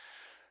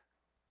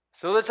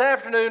So this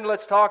afternoon,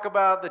 let's talk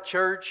about the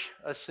church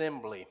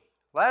assembly.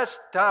 Last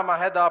time I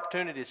had the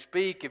opportunity to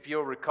speak, if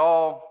you'll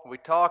recall, we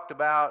talked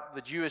about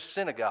the Jewish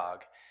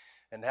synagogue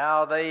and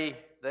how they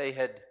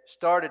had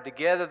started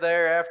together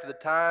there after the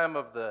time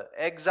of the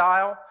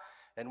exile.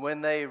 And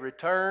when they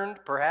returned,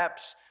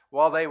 perhaps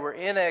while they were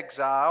in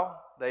exile,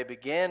 they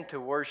began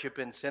to worship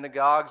in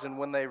synagogues. And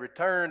when they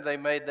returned, they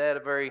made that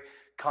a very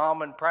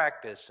common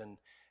practice and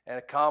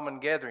a common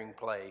gathering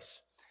place,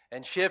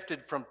 and shifted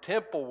from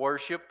temple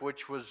worship,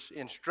 which was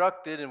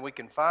instructed and we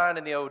can find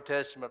in the Old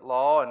Testament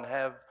law and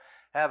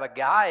have a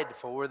guide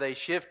for. They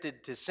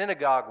shifted to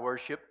synagogue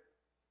worship,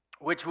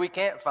 which we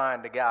can't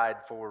find a guide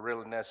for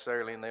really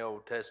necessarily in the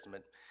Old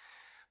Testament.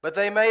 But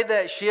they made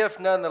that shift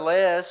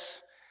nonetheless.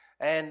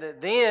 And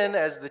then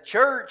as the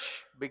church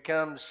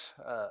becomes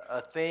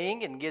a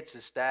thing and gets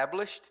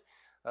established,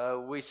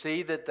 we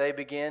see that they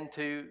begin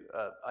to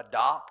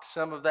adopt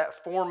some of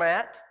that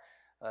format.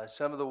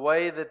 Some of the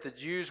way that the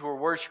Jews were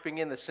worshiping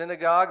in the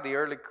synagogue, the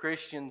early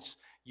Christians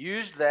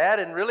used that,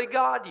 and really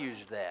God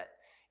used that.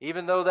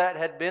 Even though that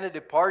had been a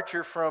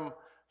departure from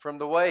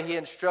the way He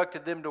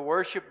instructed them to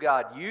worship,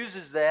 God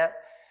uses that,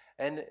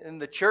 and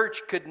the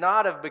church could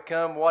not have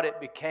become what it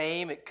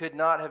became. It could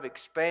not have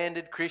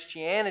expanded.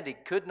 Christianity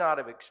could not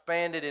have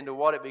expanded into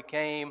what it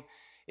became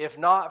if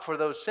not for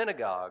those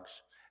synagogues.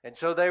 And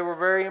so they were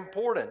very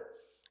important.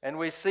 And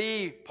we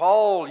see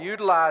Paul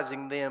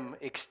utilizing them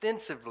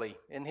extensively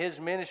in his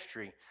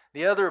ministry.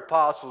 The other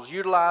apostles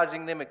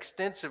utilizing them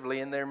extensively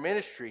in their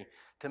ministry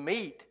to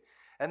meet.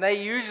 And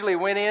they usually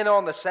went in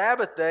on the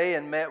Sabbath day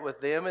and met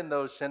with them in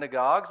those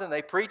synagogues, and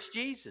they preached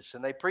Jesus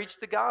and they preached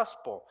the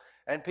gospel,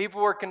 and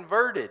people were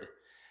converted.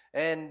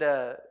 And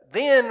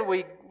then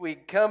we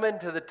come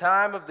into the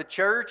time of the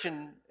church,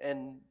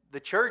 and the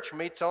church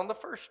meets on the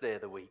first day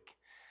of the week.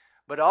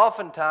 But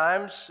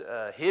oftentimes,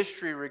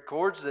 history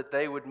records that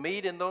they would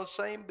meet in those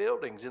same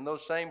buildings, in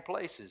those same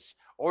places,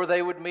 or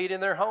they would meet in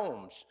their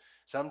homes.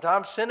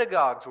 Sometimes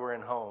synagogues were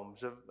in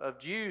homes of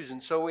Jews,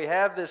 and so we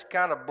have this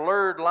kind of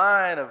blurred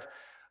line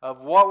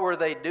of what were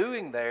they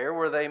doing there.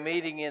 Were they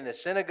meeting in a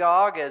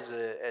synagogue as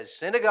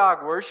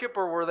synagogue worship,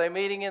 or were they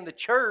meeting in the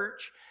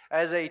church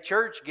as a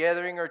church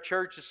gathering or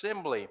church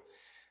assembly?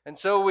 And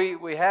so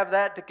we have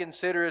that to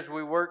consider as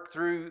we work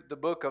through the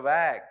book of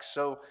Acts.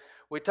 So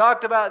we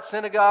talked about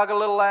synagogue a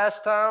little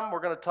last time. We're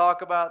going to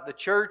talk about the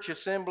church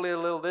assembly a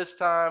little this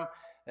time.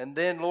 And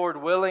then,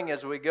 Lord willing,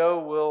 as we go,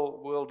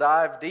 we'll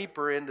dive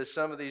deeper into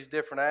some of these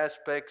different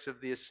aspects of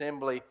the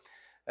assembly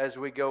as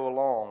we go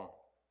along.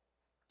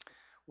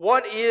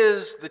 What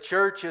is the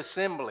church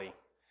assembly?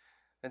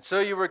 And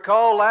so you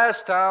recall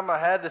last time I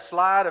had the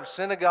slide of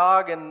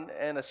synagogue and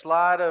a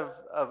slide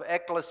of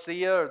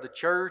ecclesia, or the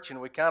church,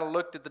 and we kind of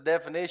looked at the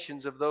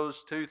definitions of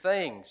those two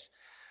things.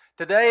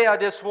 Today, I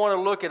just want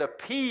to look at a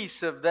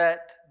piece of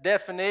that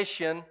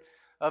definition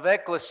of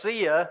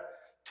ecclesia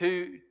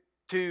to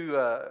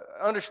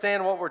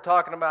understand what we're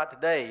talking about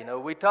today. You know,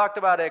 we talked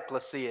about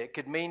ecclesia. It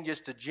could mean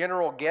just a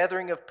general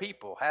gathering of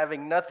people,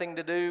 having nothing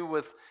to do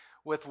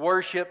with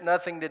worship,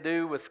 nothing to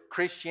do with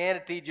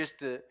Christianity,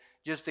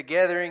 just a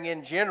gathering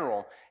in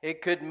general.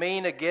 It could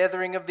mean a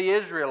gathering of the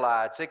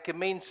Israelites. It could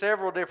mean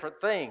several different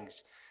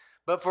things.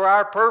 But for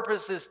our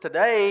purposes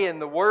today,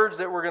 and the words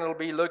that we're going to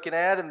be looking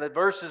at and the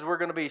verses we're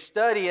going to be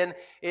studying,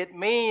 it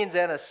means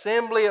an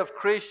assembly of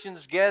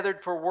Christians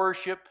gathered for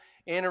worship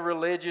in a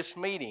religious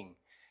meeting.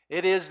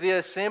 It is the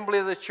assembly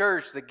of the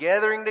church, the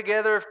gathering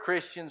together of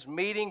Christians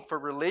meeting for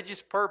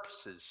religious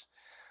purposes.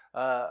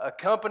 A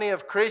company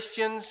of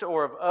Christians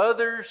or of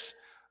others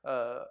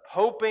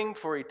hoping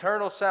for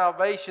eternal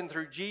salvation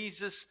through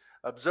Jesus,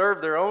 observe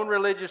their own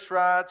religious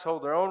rites,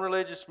 hold their own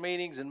religious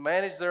meetings, and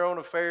manage their own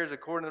affairs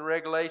according to the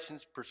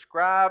regulations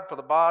prescribed for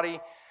the body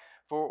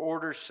for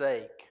order's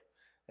sake.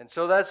 And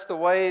so that's the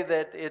way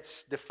that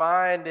it's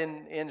defined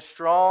in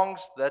Strong's.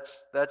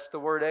 That's the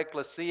word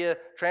ecclesia,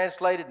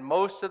 translated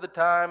most of the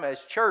time as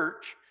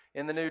church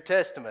in the New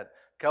Testament.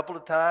 A couple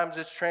of times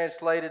it's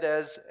translated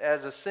as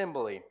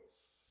assembly.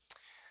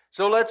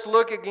 So let's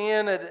look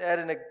again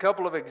at a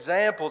couple of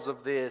examples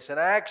of this. In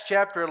Acts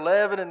chapter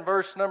 11 and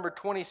verse number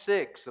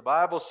 26, the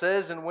Bible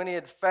says, "And when he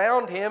had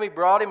found him, he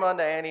brought him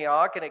unto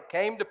Antioch, and it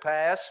came to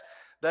pass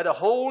that a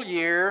whole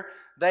year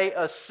they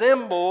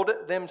assembled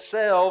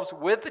themselves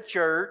with the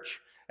church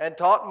and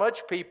taught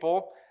much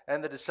people,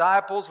 and the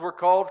disciples were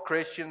called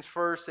Christians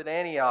first at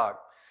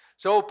Antioch."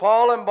 So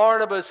Paul and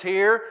Barnabas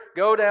here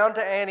go down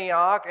to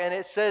Antioch, and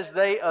it says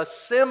they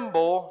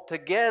assemble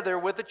together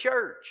with the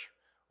church.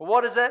 Well,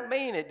 what does that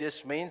mean? It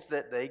just means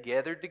that they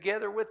gathered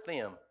together with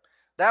them.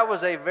 That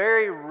was a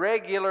very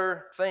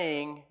regular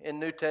thing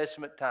in New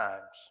Testament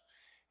times.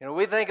 You know,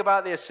 we think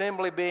about the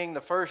assembly being the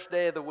first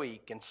day of the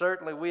week, and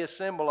certainly we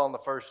assemble on the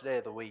first day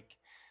of the week.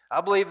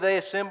 I believe they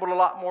assembled a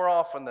lot more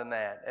often than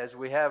that, as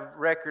we have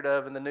record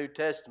of in the New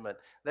Testament.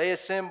 They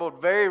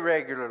assembled very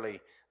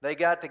regularly. They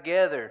got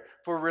together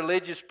for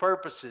religious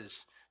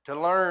purposes, to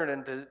learn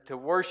and to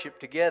worship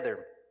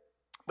together.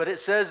 But it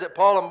says that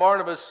Paul and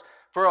Barnabas,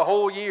 for a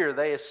whole year,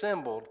 they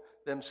assembled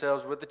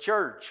themselves with the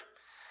church.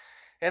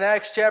 In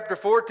Acts chapter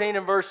 14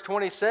 and verse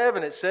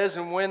 27, it says,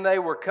 "And when they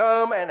were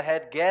come and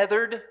had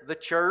gathered the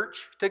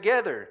church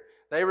together,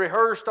 they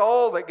rehearsed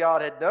all that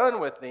God had done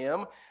with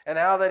them, and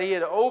how that He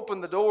had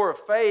opened the door of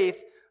faith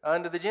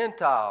unto the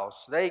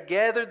Gentiles." They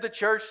gathered the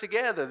church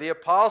together. The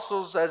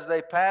apostles, as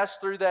they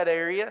passed through that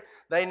area,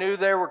 they knew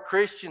there were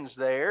Christians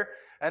there,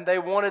 and they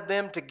wanted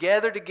them to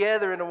gather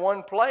together into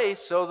one place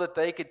so that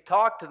they could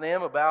talk to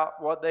them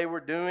about what they were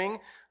doing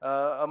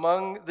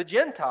among the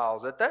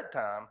Gentiles at that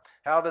time.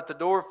 How that the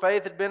door of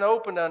faith had been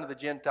opened unto the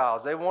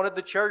Gentiles. They wanted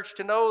the church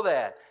to know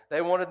that.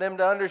 They wanted them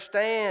to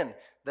understand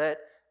that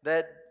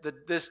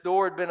this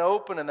door had been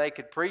opened and they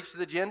could preach to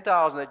the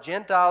Gentiles and that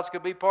Gentiles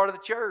could be part of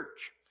the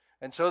church.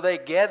 And so they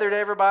gathered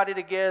everybody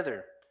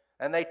together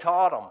and they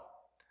taught them.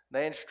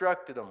 They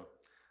instructed them.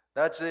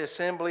 That's the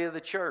assembly of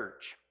the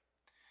church.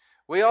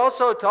 We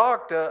also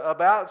talked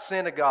about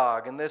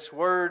synagogue, and this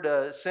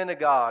word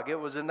synagogue. It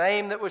was a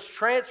name that was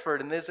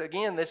transferred, and this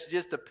is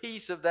just a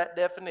piece of that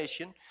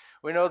definition.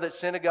 We know that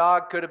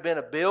synagogue could have been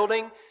a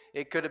building.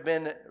 It could have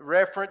been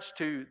reference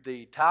to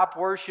the type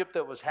worship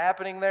that was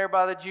happening there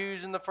by the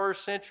Jews in the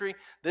first century.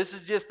 This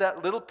is just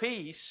that little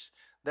piece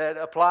that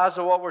applies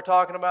to what we're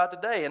talking about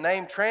today. A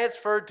name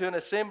transferred to an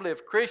assembly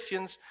of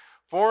Christians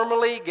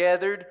formally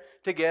gathered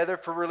together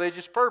for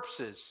religious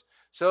purposes.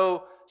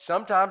 So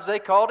sometimes they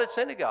called it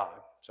synagogue.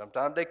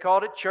 Sometimes they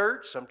called it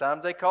church.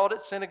 Sometimes they called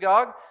it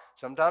synagogue.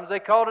 Sometimes they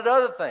called it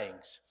other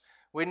things.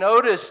 We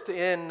noticed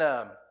in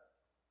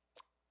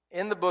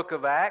the book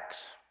of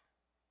Acts,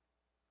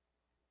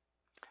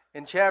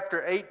 in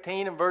chapter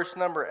 18 and verse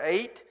number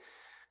 8,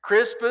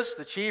 Crispus,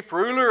 the chief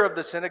ruler of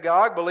the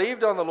synagogue,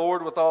 believed on the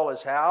Lord with all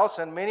his house,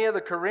 and many of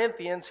the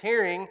Corinthians,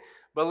 hearing,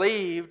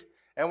 believed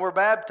and were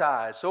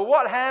baptized. So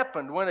what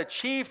happened when a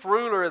chief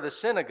ruler of the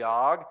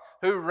synagogue,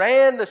 who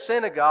ran the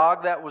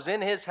synagogue that was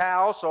in his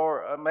house,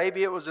 or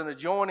maybe it was an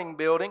adjoining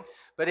building,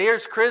 but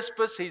here's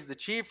Crispus, he's the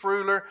chief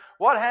ruler.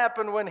 What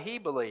happened when he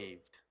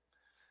believed?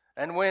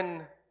 And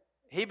when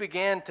he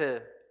began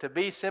to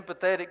be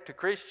sympathetic to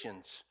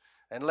Christians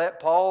and let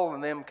Paul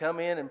and them come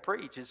in and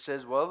preach? It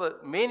says, well,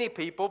 that many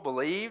people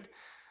believed,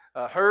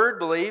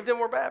 believed, and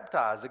were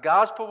baptized. The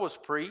gospel was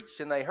preached,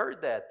 and they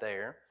heard that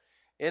there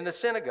in the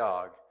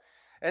synagogue.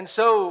 And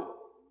so,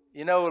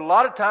 a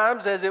lot of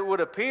times, as it would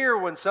appear,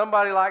 when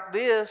somebody like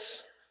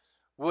this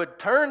would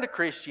turn to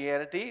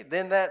Christianity,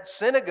 then that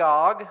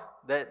synagogue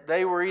that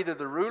they were either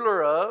the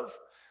ruler of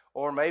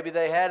or maybe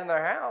they had in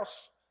their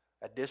house,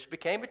 that just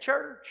became a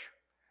church.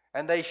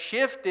 And they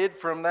shifted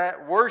from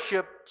that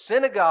worship,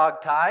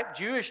 synagogue type,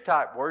 Jewish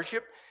type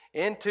worship,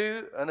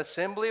 into an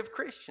assembly of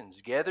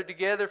Christians gathered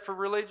together for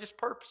religious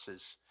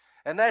purposes.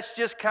 And that's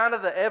just kind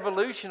of the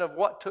evolution of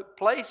what took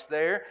place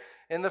there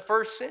in the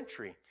first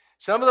century.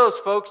 Some of those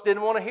folks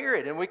didn't want to hear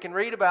it, and we can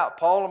read about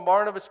Paul and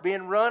Barnabas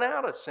being run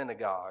out of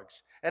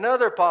synagogues and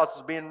other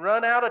apostles being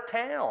run out of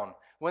town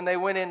when they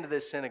went into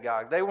this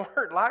synagogue. They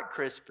weren't like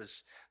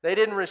Crispus. They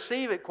didn't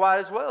receive it quite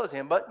as well as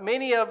him, but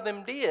many of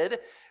them did,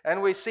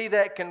 and we see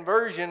that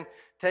conversion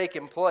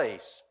taking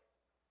place.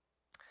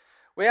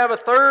 We have a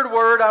third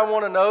word I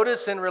want to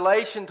notice in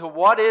relation to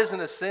what is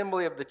an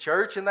assembly of the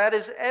church, and that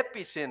is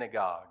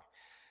episynagogue.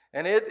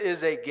 And it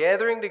is a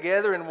gathering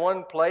together in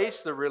one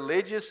place, the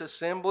religious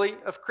assembly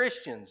of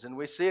Christians. And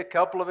we see a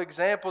couple of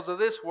examples of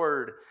this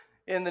word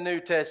in the New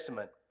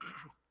Testament.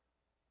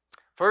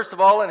 First of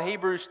all, in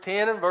Hebrews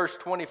 10 and verse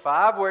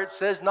 25, where it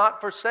says,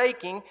 "Not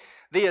forsaking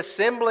the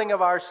assembling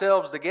of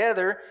ourselves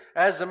together,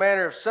 as the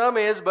manner of some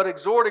is, but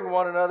exhorting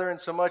one another,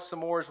 and so much the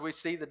more as we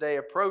see the day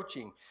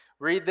approaching."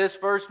 Read this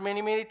verse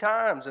many, many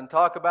times and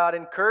talk about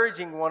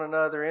encouraging one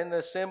another in the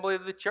assembly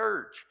of the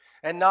church,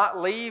 and not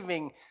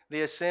leaving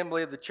the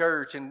assembly of the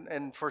church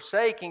and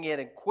forsaking it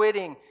and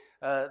quitting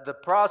the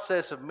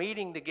process of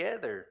meeting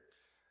together.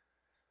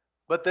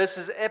 But this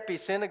is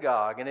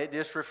episynagogue, and it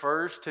just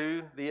refers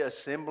to the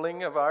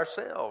assembling of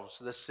ourselves,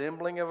 the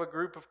assembling of a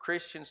group of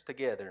Christians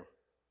together.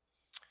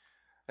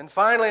 And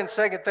finally, in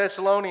 2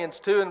 Thessalonians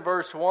 2 and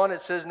verse 1,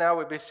 it says, "Now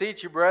we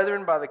beseech you,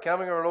 brethren, by the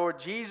coming of our Lord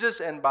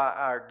Jesus, and by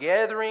our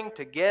gathering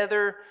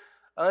together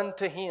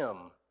unto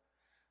Him."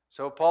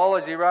 So Paul,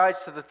 as he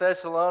writes to the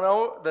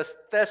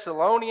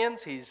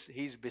Thessalonians,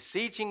 he's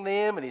beseeching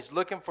them, and he's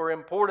looking for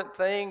important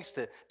things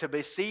to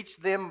beseech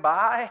them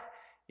by,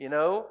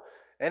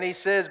 And he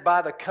says,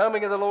 by the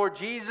coming of the Lord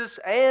Jesus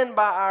and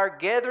by our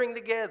gathering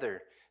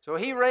together. So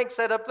he ranks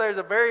that up there as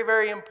a very,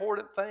 very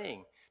important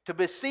thing. To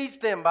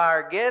beseech them by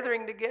our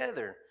gathering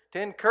together. To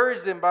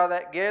encourage them by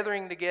that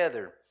gathering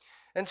together.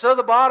 And so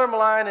the bottom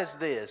line is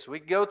this. We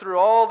go through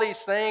all these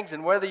things,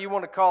 and whether you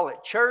want to call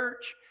it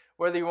church,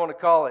 whether you want to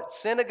call it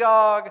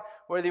synagogue,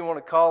 whether you want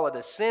to call it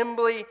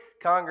assembly,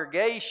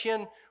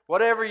 congregation,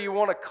 whatever you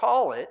want to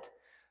call it,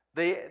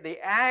 the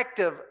act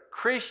of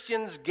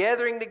Christians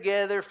gathering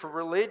together for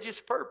religious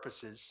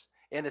purposes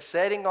in a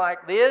setting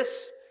like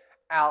this,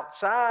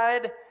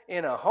 outside,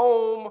 in a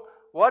home,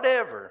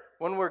 whatever,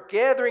 when we're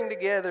gathering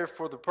together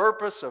for the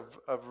purpose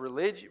of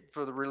religion,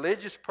 for the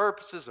religious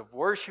purposes of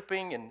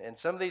worshiping, and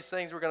some of these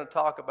things we're going to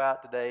talk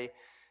about today,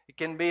 it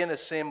can be an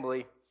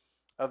assembly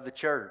of the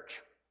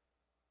church.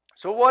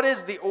 So what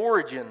is the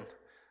origin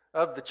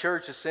of the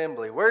church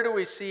assembly? Where do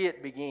we see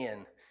it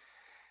begin?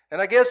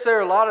 And I guess there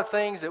are a lot of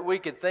things that we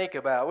could think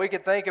about. We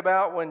could think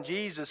about when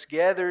Jesus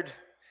gathered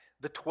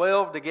the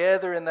 12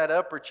 together in that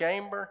upper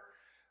chamber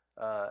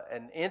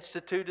and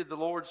instituted the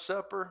Lord's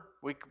Supper.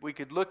 We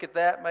could look at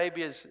that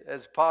maybe as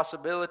a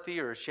possibility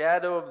or a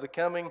shadow of the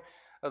coming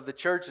of the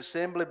church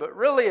assembly, but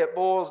really it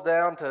boils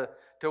down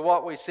to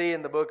what we see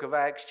in the book of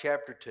Acts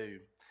chapter 2.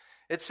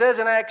 It says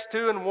in Acts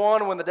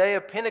 2:1, when the day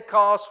of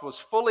Pentecost was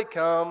fully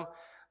come,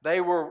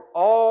 they were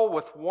all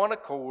with one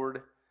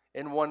accord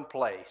in one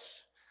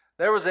place.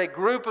 There was a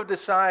group of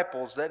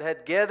disciples that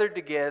had gathered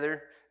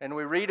together, and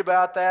we read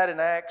about that in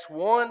Acts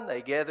 1.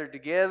 They gathered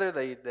together,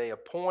 they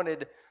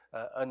appointed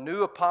a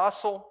new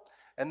apostle,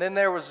 and then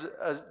there was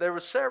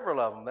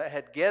several of them that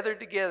had gathered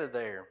together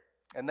there,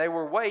 and they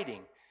were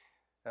waiting.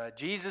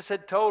 Jesus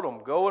had told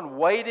them, go and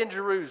wait in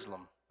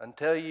Jerusalem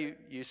until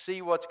you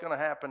see what's going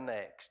to happen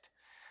next.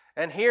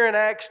 And here in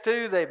Acts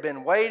 2, they've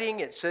been waiting.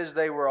 It says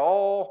they were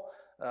all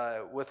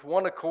with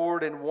one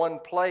accord in one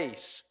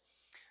place.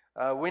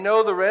 We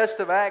know the rest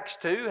of Acts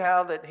 2,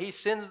 how that he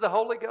sends the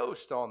Holy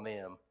Ghost on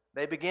them.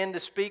 They begin to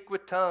speak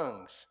with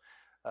tongues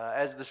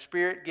as the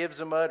Spirit gives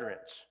them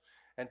utterance.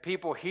 And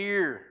people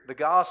hear the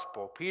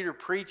gospel. Peter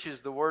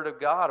preaches the Word of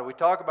God. We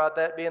talk about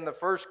that being the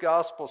first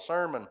gospel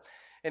sermon.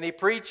 And he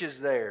preaches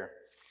there.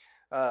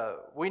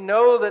 We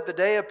know that the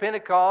day of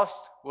Pentecost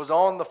was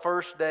on the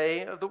first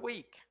day of the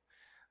week.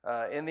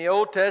 In the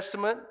Old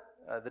Testament,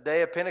 the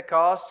day of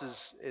Pentecost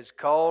is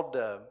called,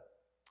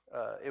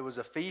 it was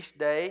a feast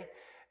day,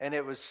 and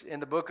it was in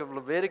the book of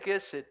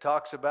Leviticus. It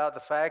talks about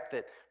the fact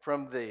that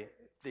from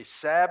the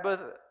Sabbath,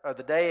 or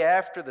the day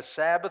after the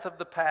Sabbath of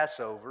the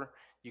Passover,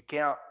 you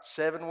count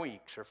 7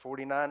 weeks, or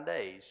 49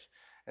 days.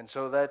 And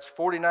so that's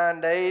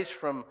 49 days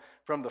from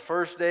the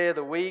first day of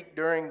the week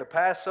during the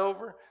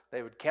Passover.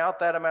 They would count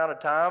that amount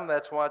of time.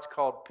 That's why it's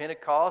called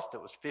Pentecost.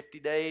 It was 50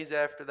 days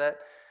after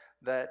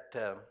that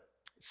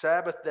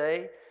Sabbath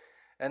day,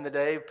 and the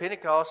day of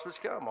Pentecost was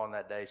come on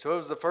that day. So it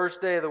was the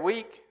first day of the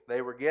week.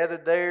 They were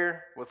gathered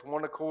there with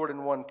one accord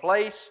in one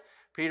place.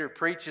 Peter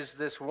preaches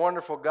this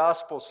wonderful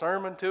gospel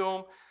sermon to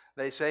them.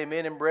 They say,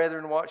 men and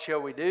brethren, what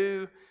shall we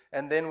do?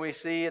 And then we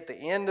see at the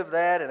end of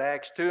that in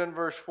Acts 2 and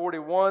verse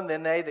 41,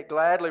 then they that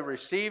gladly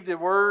received the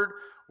word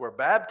were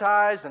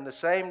baptized, and the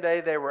same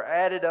day they were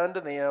added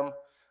unto them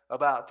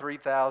about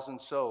 3,000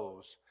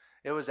 souls.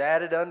 It was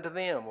added unto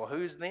them. Well,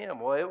 who's them?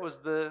 Well, it was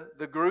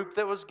the group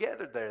that was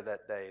gathered there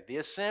that day, the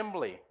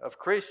assembly of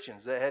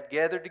Christians that had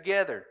gathered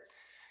together.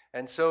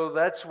 And so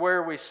that's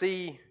where we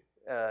see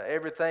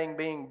everything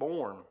being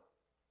born.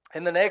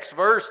 In the next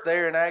verse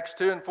there in Acts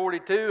 2 and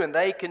 42, and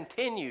they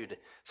continued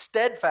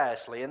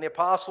steadfastly in the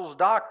apostles'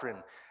 doctrine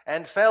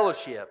and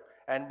fellowship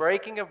and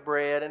breaking of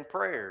bread and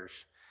prayers.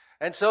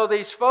 And so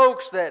these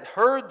folks that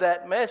heard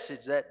that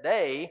message that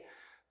day,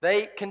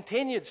 they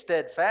continued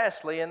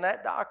steadfastly in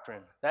that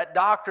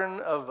doctrine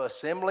of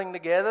assembling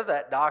together,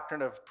 that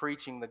doctrine of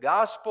preaching the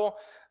gospel,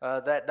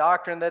 that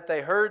doctrine that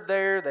they heard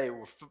there. They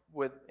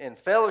were in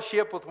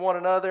fellowship with one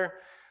another,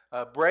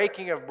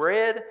 breaking of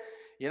bread.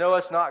 You know,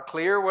 it's not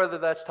clear whether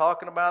that's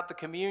talking about the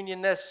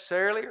communion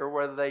necessarily or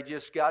whether they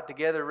just got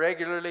together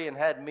regularly and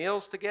had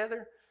meals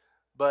together,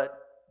 but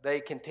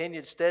they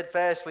continued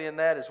steadfastly in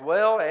that as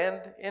well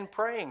and in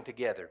praying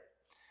together.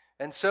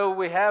 And so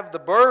we have the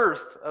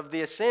birth of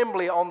the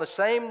assembly on the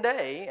same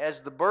day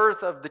as the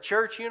birth of the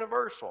church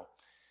universal.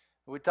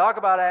 We talk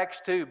about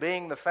Acts 2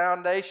 being the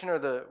foundation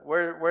or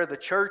where the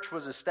church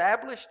was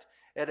established.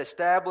 It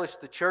established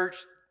the church,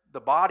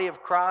 the body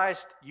of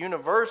Christ,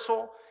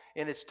 universal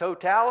in its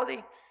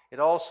totality. It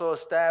also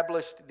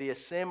established the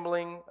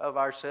assembling of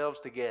ourselves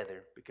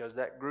together because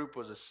that group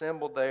was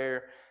assembled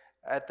there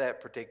at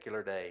that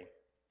particular day.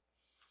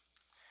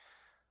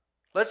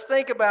 Let's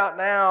think about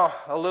now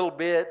a little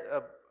bit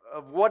of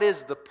what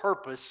is the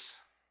purpose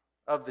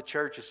of the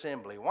church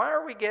assembly. Why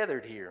are we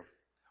gathered here?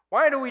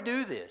 Why do we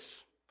do this?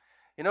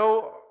 You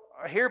know,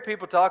 I hear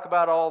people talk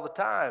about all the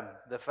time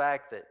the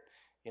fact that,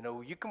 you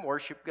know, you can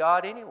worship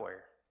God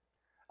anywhere.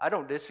 I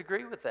don't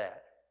disagree with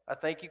that. I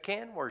think you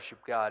can worship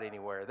God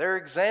anywhere. There are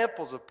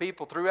examples of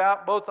people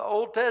throughout both the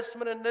Old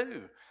Testament and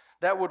New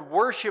that would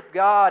worship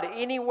God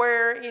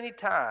anywhere,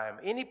 anytime,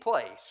 any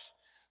place.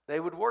 They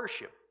would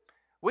worship.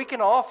 We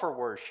can offer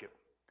worship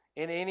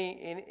in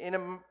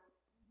a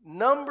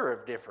number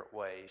of different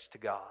ways to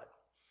God.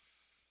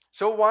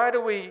 So why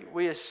do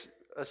we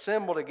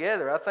assemble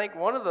together? I think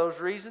one of those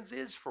reasons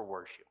is for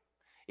worship.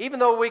 Even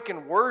though we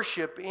can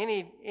worship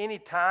any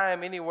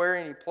time, anywhere,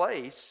 any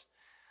place,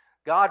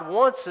 God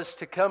wants us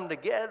to come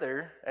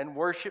together and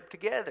worship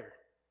together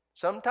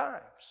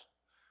sometimes.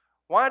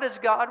 Why does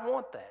God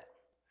want that?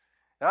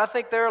 And I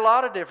think there are a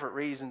lot of different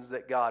reasons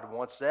that God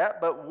wants that,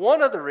 but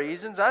one of the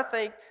reasons, I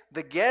think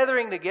the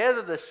gathering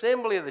together, the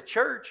assembly of the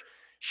church,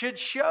 should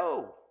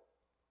show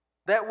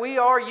that we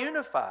are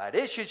unified.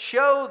 It should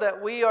show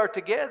that we are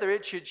together.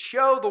 It should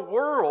show the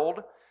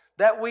world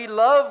that we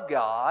love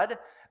God,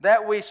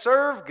 that we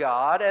serve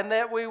God, and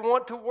that we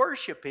want to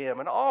worship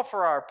Him and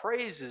offer our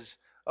praises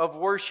of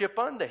worship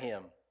unto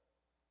Him.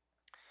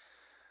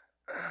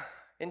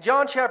 In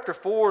John chapter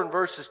 4 and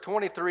verses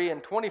 23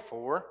 and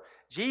 24,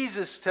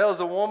 Jesus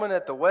tells a woman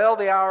at the well,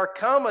 the hour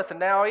cometh and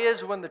now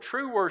is when the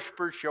true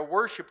worshipers shall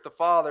worship the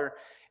Father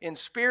in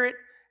spirit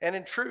and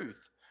in truth.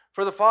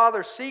 For the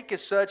Father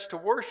seeketh such to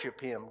worship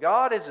him.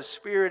 God is a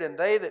spirit, and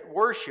they that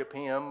worship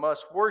him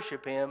must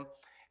worship him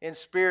in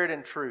spirit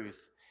and truth.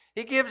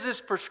 He gives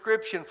this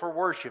prescription for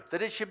worship,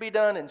 that it should be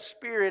done in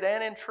spirit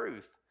and in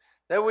truth,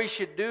 that we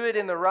should do it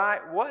in the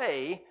right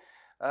way,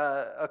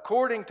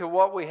 according to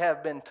what we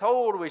have been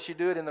told. We should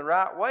do it in the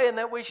right way, and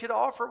that we should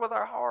offer with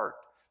our heart,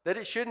 that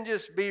it shouldn't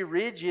just be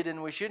rigid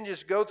and we shouldn't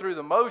just go through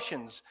the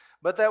motions,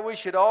 but that we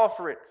should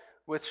offer it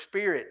with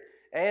spirit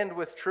and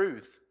with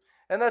truth.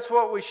 And that's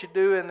what we should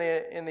do in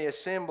the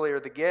assembly, or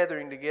the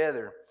gathering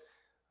together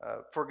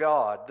for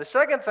God. The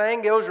second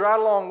thing goes right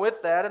along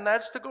with that, and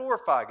that's to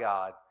glorify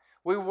God.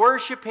 We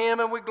worship him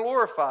and we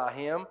glorify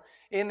him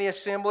in the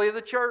assembly of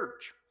the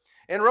church.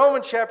 In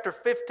Romans chapter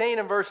 15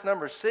 and verse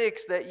number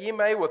 6, that ye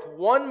may with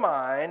one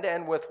mind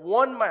and with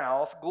one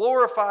mouth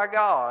glorify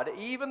God,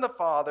 even the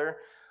Father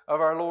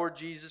of our Lord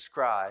Jesus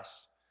Christ.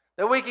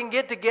 That we can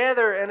get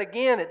together, and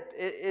again,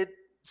 it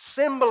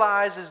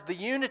symbolizes the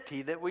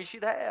unity that we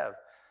should have.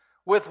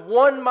 With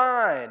one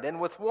mind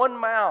and with one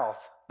mouth,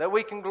 that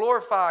we can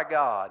glorify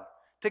God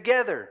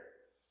together.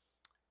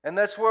 And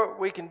that's where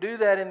we can do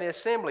that in the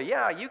assembly.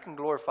 Yeah, you can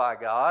glorify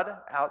God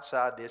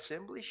outside the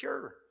assembly,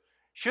 sure.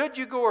 Should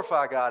you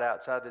glorify God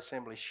outside the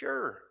assembly?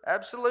 Sure,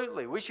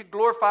 absolutely. We should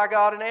glorify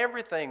God in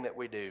everything that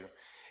we do,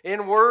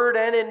 in word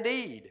and in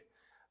deed.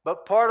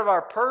 But part of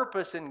our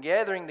purpose in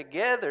gathering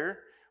together,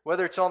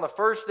 whether it's on the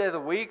first day of the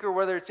week or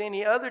whether it's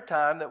any other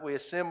time that we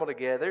assemble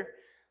together,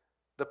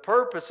 the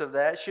purpose of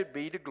that should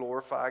be to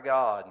glorify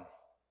God.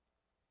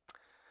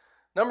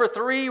 Number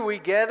 3, we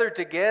gather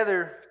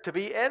together to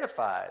be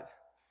edified.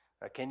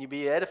 Can you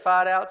be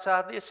edified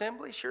outside the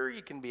assembly? Sure,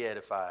 you can be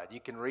edified.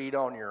 You can read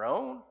on your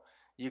own.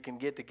 You can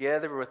get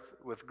together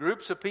with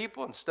groups of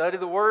people and study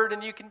the Word,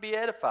 and you can be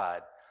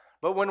edified.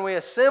 But when we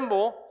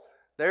assemble,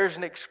 there's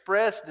an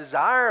expressed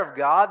desire of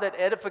God that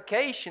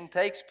edification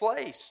takes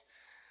place.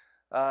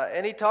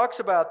 And he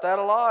talks about that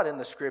a lot in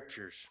the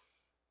Scriptures.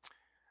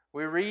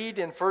 We read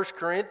in 1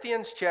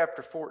 Corinthians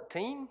chapter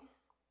 14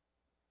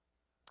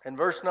 and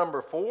verse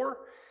number 4,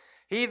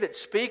 he that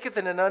speaketh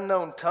in an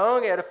unknown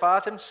tongue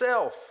edifieth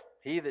himself.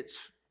 He that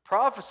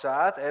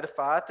prophesieth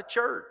edifieth the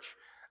church.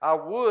 I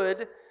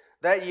would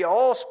that ye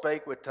all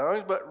spake with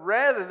tongues, but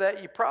rather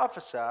that ye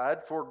prophesied,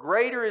 for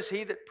greater is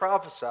he that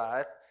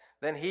prophesieth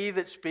than he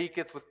that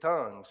speaketh with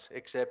tongues,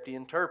 except he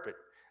interpret,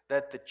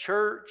 that the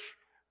church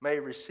may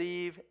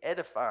receive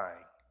edifying.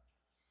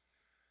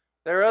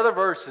 There are other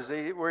verses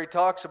where he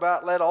talks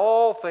about let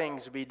all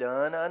things be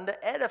done unto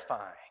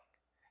edifying.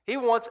 He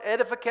wants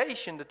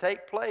edification to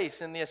take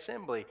place in the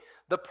assembly.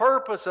 The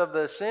purpose of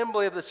the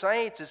assembly of the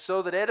saints is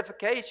so that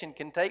edification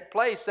can take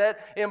place. That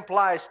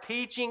implies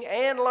teaching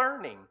and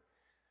learning,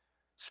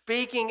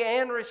 speaking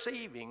and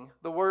receiving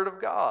the Word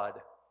of God.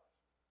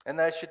 And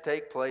that should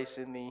take place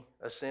in the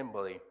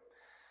assembly.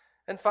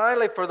 And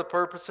finally, for the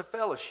purpose of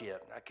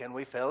fellowship. Now, can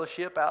we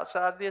fellowship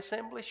outside of the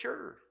assembly?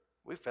 Sure.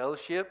 We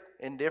fellowship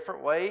in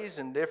different ways,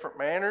 in different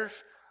manners,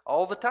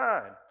 all the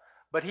time.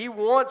 But he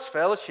wants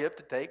fellowship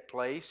to take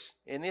place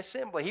in the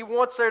assembly. He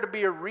wants there to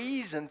be a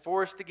reason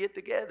for us to get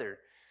together.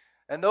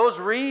 And those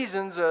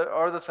reasons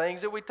are the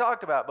things that we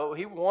talked about. But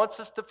he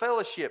wants us to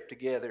fellowship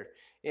together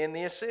in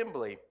the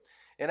assembly.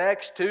 In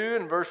Acts 2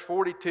 and verse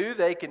 42,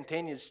 they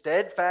continued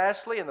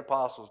steadfastly in the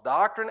apostles'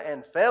 doctrine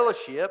and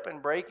fellowship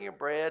and breaking of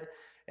bread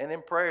and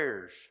in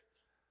prayers.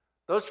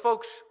 Those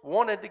folks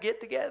wanted to get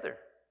together.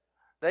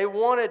 They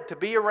wanted to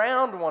be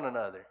around one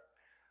another.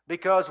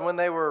 Because when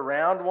they were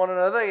around one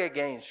another, they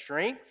gained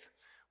strength.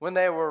 When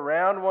they were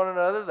around one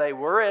another, they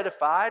were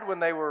edified. When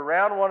they were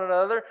around one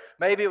another,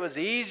 maybe it was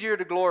easier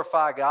to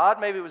glorify God.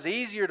 Maybe it was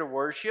easier to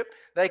worship.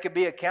 They could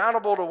be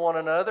accountable to one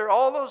another.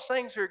 All those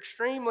things are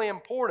extremely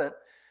important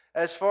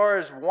as far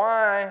as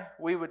why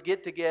we would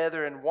get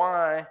together and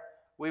why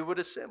we would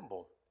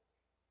assemble.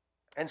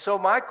 And so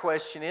my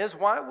question is,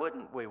 why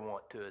wouldn't we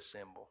want to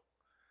assemble?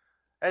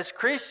 As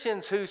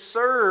Christians who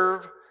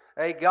serve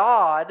a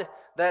God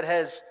that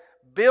has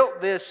built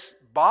this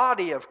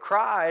body of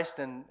Christ,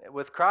 and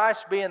with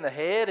Christ being the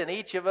head and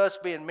each of us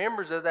being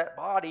members of that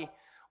body,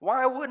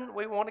 why wouldn't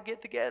we want to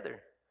get together?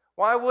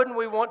 Why wouldn't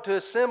we want to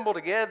assemble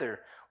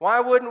together? Why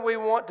wouldn't we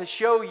want to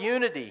show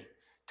unity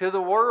to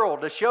the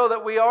world, to show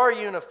that we are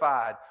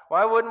unified?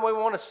 Why wouldn't we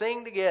want to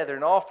sing together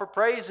and offer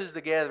praises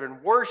together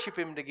and worship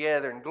Him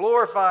together and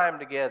glorify Him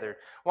together?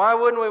 Why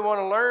wouldn't we want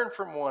to learn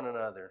from one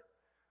another?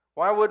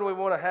 Why wouldn't we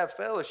want to have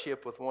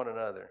fellowship with one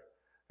another?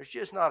 There's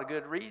just not a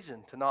good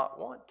reason to not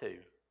want to.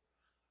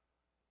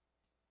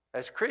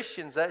 As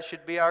Christians, that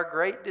should be our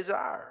great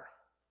desire,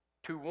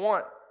 to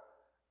want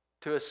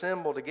to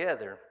assemble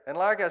together. And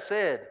like I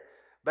said,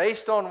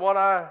 based on what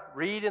I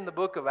read in the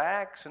book of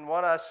Acts and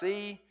what I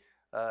see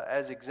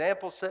as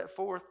examples set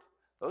forth,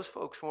 those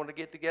folks want to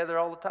get together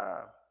all the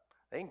time.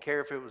 They didn't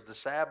care if it was the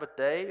Sabbath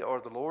day or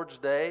the Lord's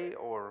day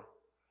or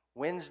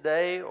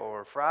Wednesday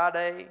or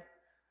Friday.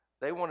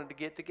 They wanted to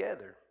get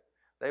together.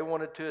 They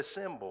wanted to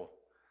assemble.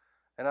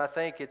 And I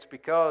think it's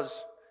because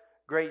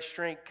great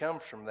strength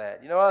comes from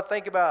that. I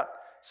think about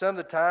some of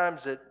the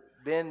times that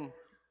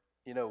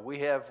we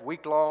have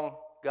week-long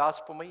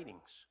gospel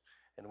meetings,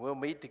 and we'll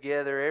meet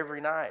together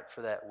every night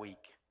for that week.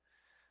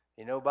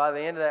 By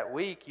the end of that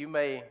week, you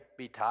may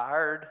be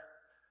tired,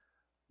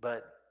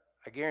 but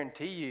I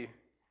guarantee you,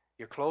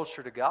 you're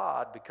closer to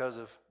God because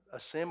of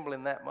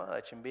assembling that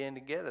much and being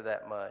together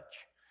that much.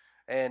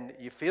 And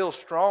you feel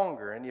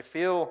stronger, and you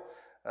feel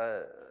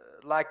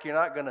like you're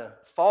not going to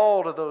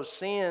fall to those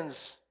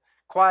sins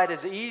quite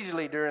as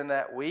easily during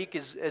that week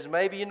as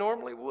maybe you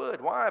normally would.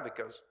 Why?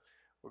 Because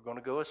we're going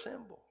to go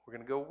assemble. We're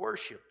going to go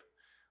worship.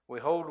 We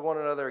hold one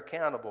another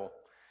accountable.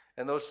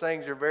 And those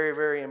things are very,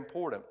 very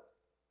important.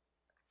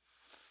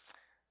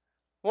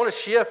 I want to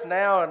shift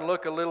now and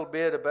look a little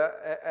bit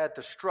at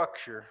the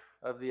structure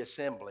of the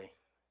assembly.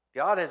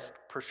 God has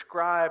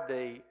prescribed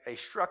a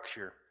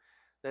structure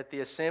that the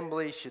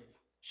assembly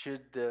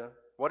should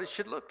what it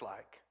should look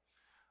like.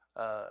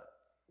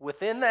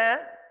 Within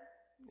that,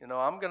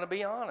 I'm going to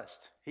be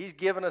honest. He's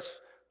given us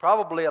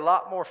probably a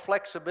lot more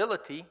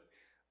flexibility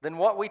than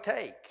what we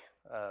take.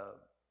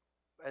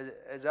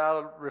 As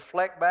I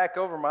reflect back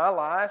over my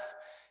life,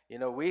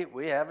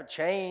 we haven't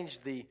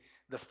changed the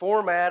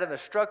format and the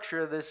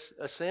structure of this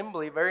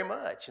assembly very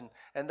much,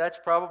 and that's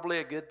probably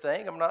a good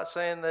thing. I'm not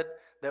saying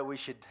that we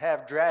should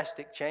have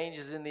drastic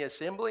changes in the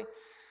assembly,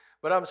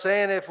 but I'm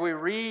saying if we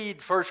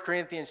read 1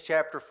 Corinthians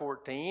chapter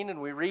 14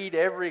 and we read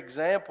every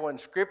example in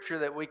Scripture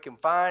that we can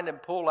find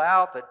and pull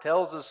out that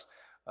tells us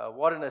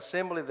what an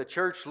assembly of the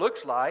church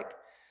looks like,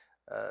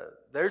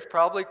 there's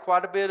probably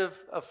quite a bit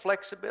of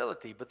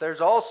flexibility. But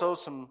there's also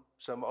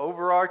some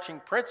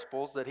overarching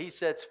principles that he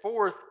sets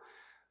forth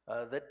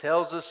that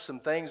tells us some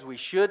things we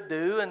should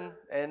do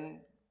and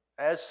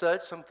as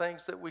such some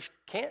things that we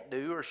can't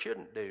do or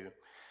shouldn't do.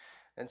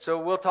 And so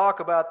we'll talk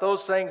about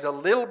those things a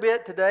little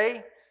bit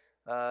today.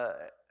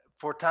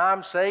 For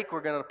time's sake,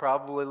 we're going to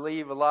probably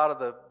leave a lot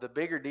of the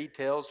bigger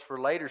details for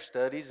later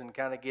studies and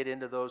kind of get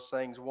into those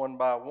things one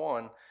by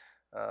one,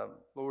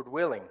 Lord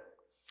willing.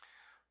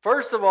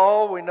 First of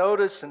all, we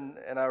notice, and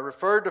I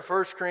referred to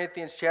 1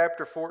 Corinthians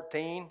chapter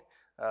 14,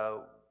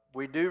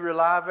 we do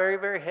rely very,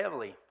 very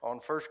heavily on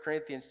 1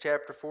 Corinthians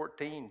chapter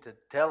 14 to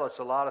tell us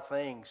a lot of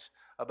things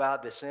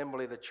about the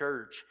assembly of the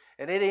church.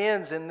 And it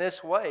ends in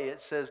this way.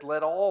 It says,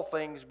 let all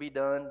things be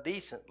done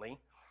decently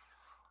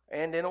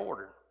and in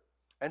order.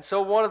 And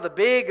so one of the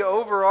big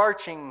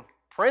overarching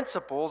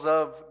principles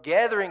of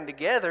gathering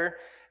together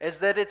is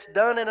that it's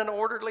done in an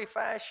orderly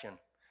fashion,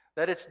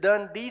 that it's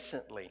done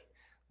decently,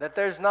 that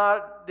there's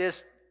not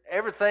just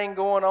everything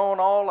going on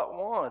all at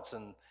once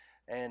and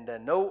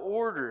no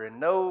order and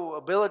no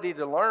ability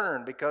to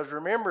learn. Because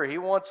remember, he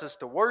wants us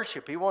to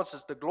worship, he wants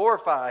us to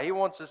glorify, he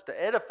wants us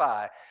to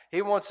edify,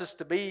 he wants us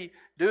to be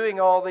doing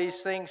all these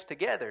things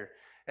together.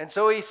 And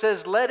so he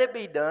says, let it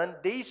be done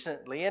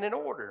decently and in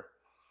order.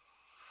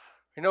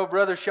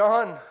 Brother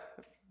Sean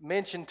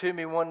mentioned to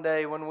me one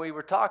day when we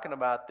were talking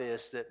about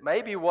this that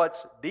maybe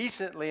what's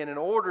decently and in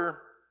order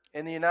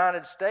in the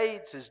United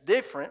States is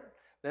different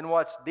than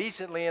what's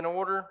decently in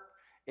order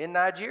in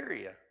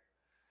Nigeria.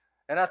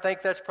 And I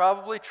think that's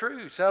probably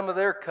true. Some of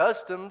their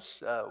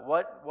customs,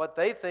 what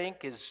they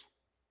think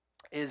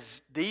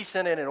is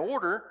decent and in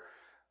order,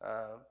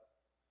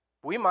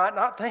 we might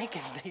not think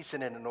is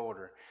decent and in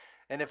order.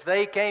 And if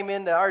they came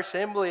into our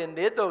assembly and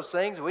did those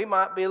things, we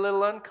might be a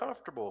little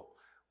uncomfortable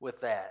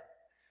with that.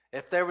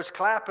 If there was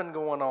clapping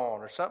going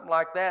on or something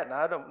like that, and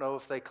I don't know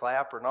if they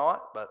clap or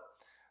not, but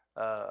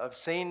I've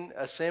seen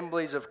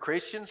assemblies of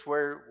Christians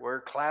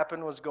where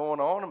clapping was going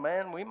on, and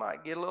man, we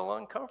might get a little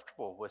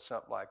uncomfortable with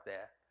something like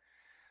that.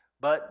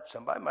 But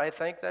somebody might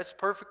think that's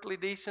perfectly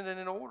decent and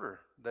in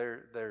order.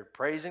 They're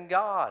praising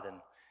God and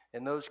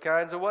in those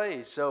kinds of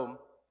ways. So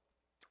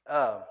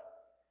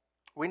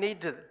we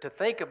need to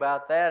think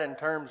about that in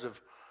terms of,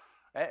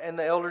 and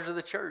the elders of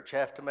the church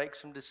have to make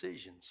some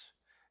decisions.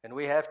 And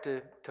we have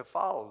to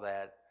follow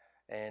that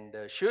and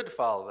should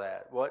follow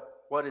that.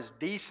 What is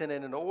decent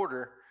and in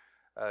order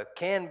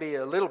can be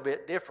a little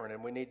bit different,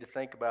 and we need to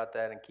think about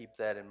that and keep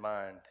that in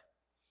mind.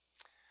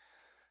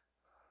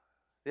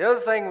 The other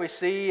thing we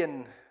see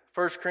in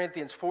 1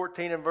 Corinthians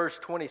 14 and verse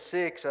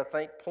 26, I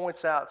think,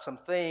 points out some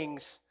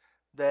things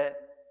that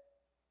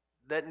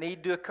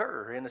need to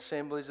occur in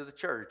assemblies of the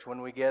church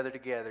when we gather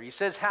together. He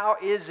says, how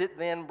is it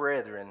then,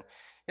 brethren?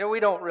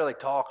 We don't really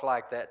talk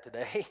like that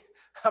today.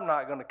 I'm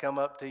not going to come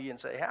up to you and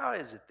say, how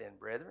is it then,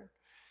 brethren?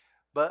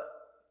 But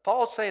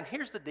Paul's saying,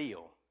 here's the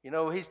deal.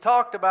 He's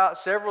talked about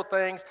several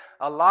things,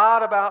 a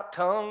lot about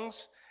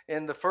tongues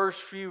in the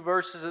first few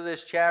verses of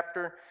this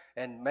chapter,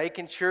 and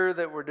making sure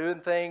that we're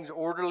doing things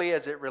orderly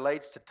as it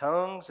relates to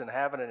tongues and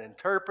having an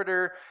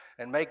interpreter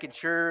and making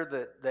sure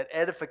that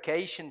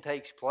edification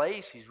takes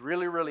place. He's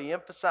really, really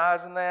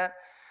emphasizing that.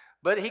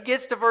 But he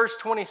gets to verse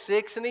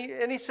 26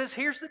 and he says,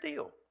 here's the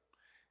deal.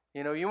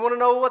 You want to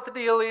know what the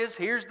deal is?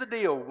 Here's the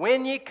deal.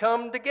 When ye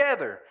come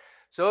together.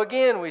 So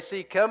again, we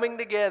see coming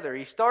together.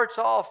 He starts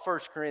off 1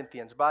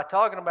 Corinthians by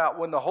talking about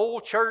when the whole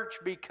church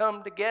be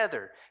come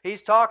together.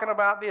 He's talking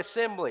about the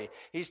assembly.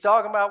 He's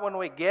talking about when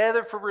we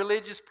gather for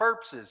religious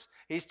purposes.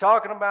 He's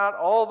talking about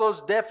all those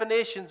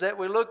definitions that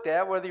we looked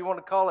at, whether you want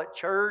to call it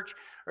church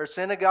or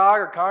synagogue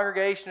or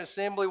congregation,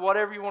 assembly,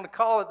 whatever you want to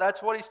call it.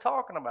 That's what he's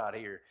talking about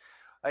here.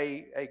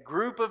 A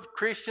group of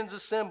Christians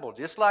assembled,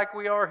 just like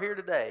we are here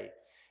today.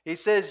 He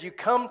says you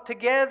come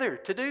together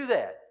to do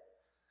that.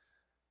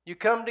 You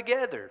come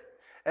together.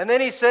 And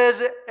then he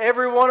says,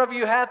 every one of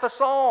you hath a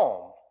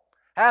psalm,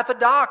 hath a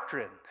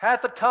doctrine,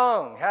 hath a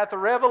tongue, hath a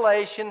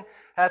revelation,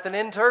 hath an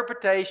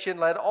interpretation.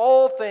 Let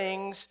all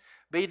things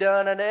be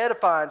done and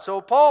edifying. So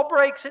Paul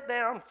breaks it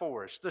down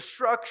for us, the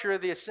structure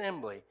of the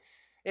assembly,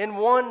 in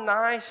one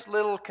nice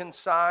little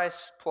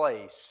concise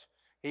place.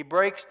 He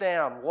breaks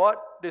down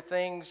what do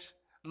things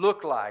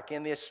look like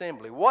in the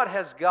assembly. What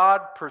has God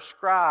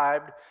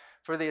prescribed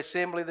for the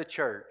assembly of the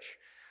church?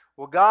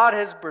 Well, God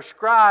has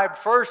prescribed,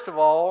 first of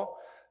all,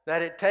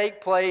 that it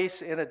take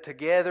place in a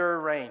together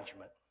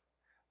arrangement.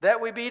 That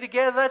we be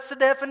together, that's the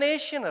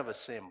definition of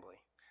assembly.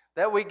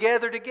 That we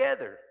gather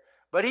together.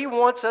 But He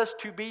wants us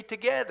to be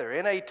together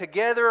in a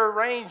together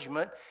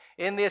arrangement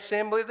in the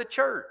assembly of the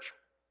church.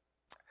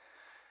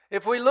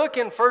 If we look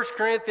in 1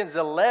 Corinthians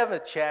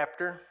 11th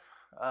chapter,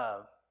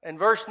 and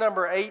verse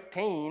number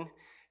 18,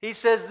 he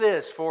says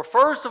this, for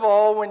first of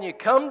all, when you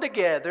come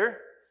together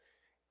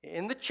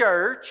in the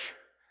church,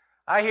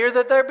 I hear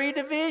that there be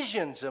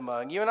divisions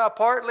among you, and I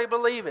partly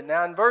believe it.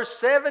 Now in verse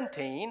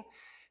 17,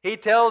 he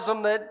tells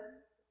them that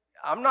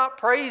I'm not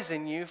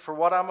praising you for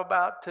what I'm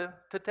about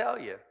to tell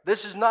you.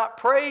 This is not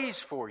praise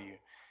for you.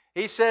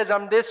 He says,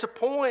 I'm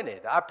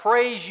disappointed. I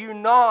praise you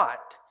not.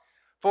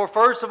 For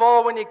first of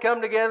all, when you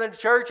come together in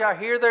church, I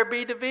hear there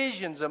be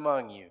divisions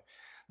among you.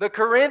 The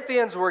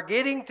Corinthians were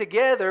getting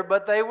together,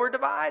 but they were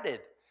divided.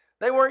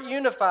 They weren't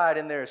unified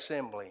in their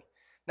assembly.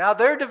 Now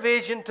their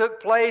division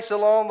took place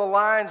along the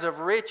lines of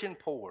rich and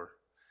poor.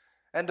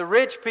 And the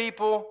rich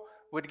people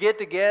would get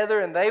together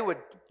and they would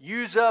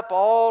use up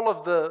all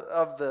of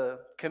the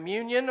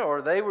communion,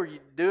 or they were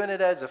doing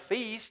it as a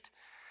feast,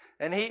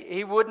 and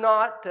he would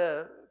not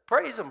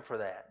praise them for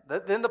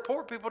that. Then the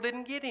poor people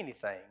didn't get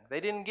anything.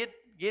 They didn't get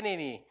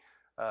any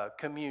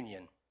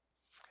communion.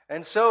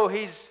 And so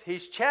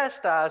he's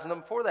chastising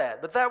them for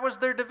that. But that was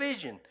their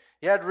division.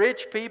 You had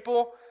rich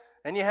people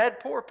and you had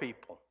poor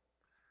people.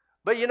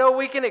 But you know,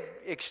 we can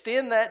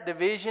extend that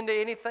division to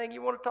anything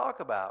you want to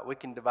talk about. We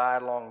can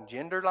divide along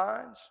gender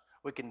lines.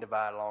 We can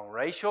divide along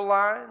racial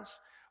lines.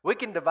 We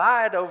can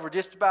divide over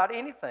just about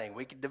anything.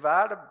 We can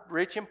divide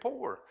rich and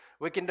poor.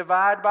 We can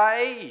divide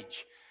by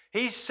age.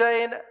 He's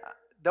saying,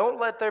 don't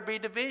let there be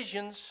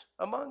divisions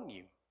among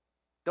you.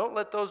 Don't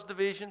let those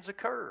divisions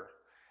occur.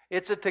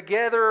 It's a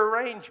together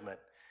arrangement.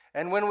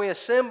 And when we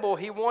assemble,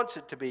 He wants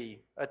it to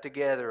be a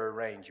together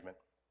arrangement.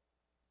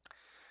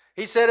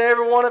 He said,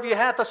 every one of you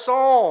hath a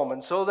psalm.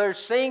 And so there's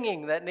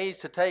singing that needs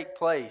to take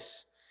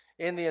place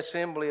in the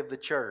assembly of the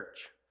church.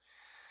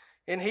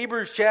 In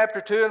Hebrews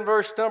chapter 2 and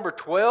verse number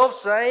 12,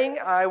 saying,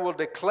 I will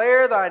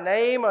declare thy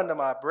name unto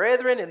my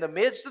brethren. In the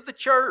midst of the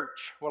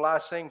church will I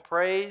sing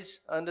praise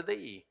unto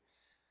thee.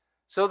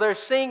 So there's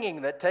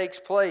singing that takes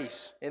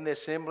place in the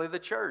assembly of the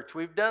church.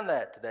 We've done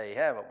that today,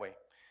 haven't we?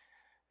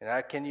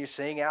 And can you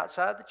sing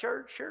outside the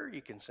church? Sure,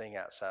 you can sing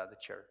outside the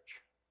church.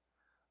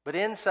 But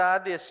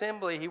inside the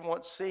assembly, He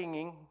wants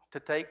singing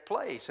to take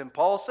place. And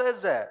Paul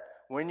says that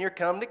when you're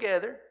come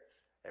together,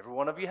 every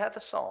one of you hath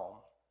a psalm.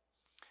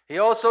 He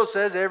also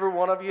says every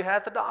one of you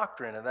hath a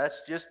doctrine, and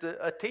that's just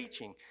a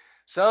teaching.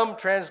 Some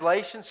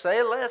translations say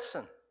a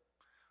lesson.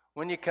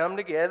 When you come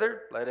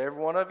together, let every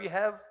one of you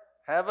have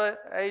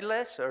a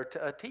lesson or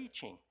a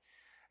teaching.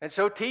 And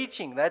so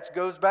teaching, that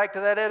goes back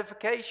to that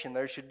edification.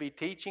 There should be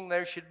teaching,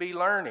 there should be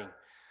learning.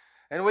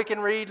 And we can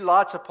read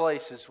lots of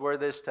places where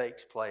this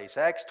takes place.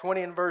 Acts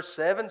 20 and verse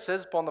 7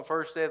 says, upon the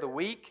first day of the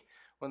week,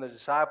 when the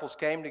disciples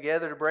came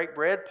together to break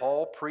bread,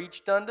 Paul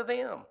preached unto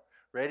them,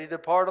 ready to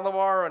depart on the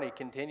morrow, and he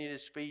continued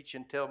his speech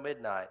until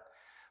midnight.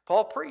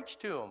 Paul preached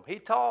to them. He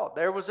taught.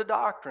 There was a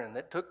doctrine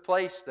that took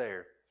place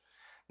there.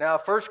 Now,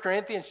 1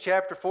 Corinthians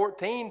chapter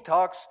 14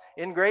 talks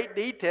in great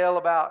detail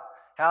about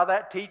how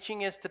that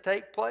teaching is to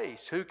take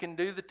place. Who can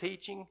do the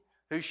teaching?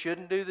 Who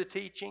shouldn't do the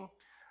teaching?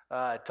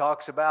 It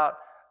talks about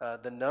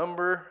the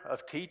number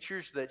of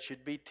teachers that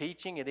should be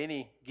teaching at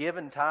any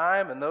given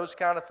time and those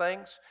kind of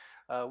things.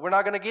 We're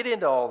not going to get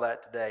into all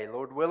that today.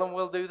 Lord willing,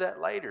 we'll do that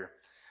later.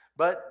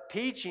 But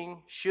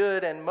teaching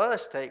should and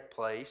must take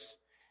place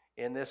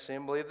in the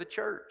assembly of the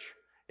church.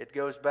 It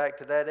goes back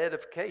to that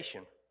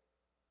edification.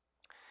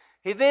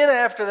 He then,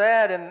 after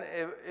that, and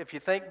if you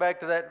think back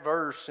to that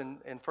verse in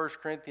 1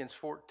 Corinthians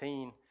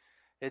 14,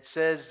 it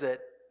says that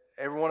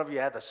every one of you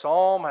hath a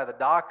psalm, hath a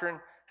doctrine,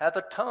 hath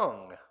a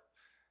tongue,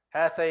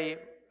 hath a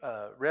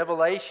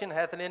revelation,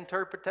 hath an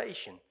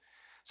interpretation.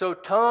 So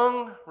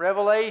tongue,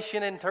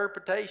 revelation,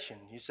 interpretation.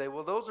 You say,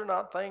 well, those are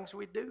not things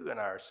we do in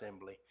our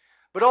assembly.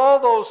 But all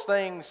those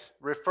things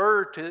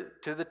refer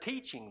to the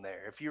teaching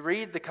there. If you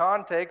read the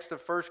context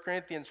of 1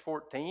 Corinthians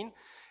 14,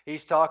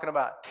 He's talking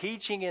about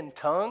teaching in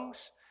tongues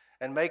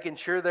and making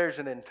sure there's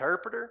an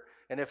interpreter.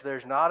 And if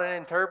there's not an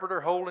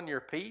interpreter, holding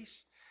your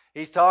peace.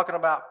 He's talking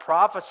about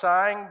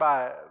prophesying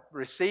by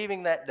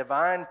receiving that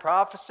divine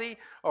prophecy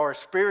or a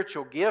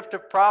spiritual gift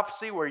of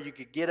prophecy where you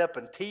could get up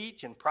and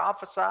teach and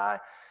prophesy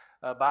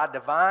by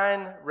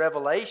divine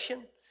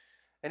revelation.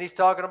 And he's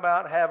talking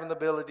about having the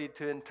ability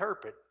to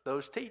interpret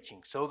those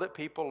teachings so that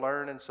people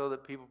learn and so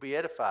that people be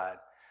edified.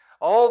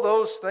 All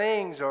those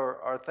things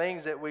are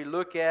things that we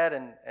look at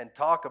and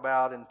talk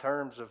about in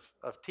terms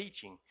of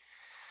teaching.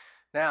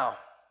 Now,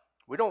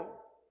 we don't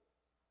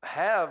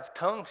have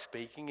tongue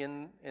speaking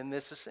in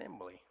this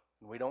assembly.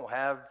 We don't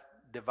have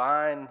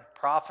divine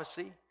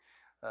prophecy.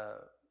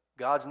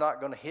 God's not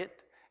going to hit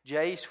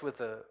Jace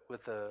with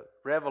a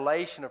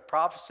revelation of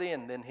prophecy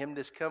and then him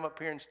just come up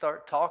here and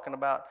start talking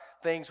about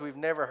things we've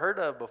never heard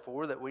of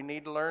before that we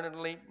need to learn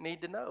and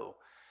need to know.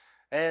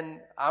 And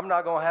I'm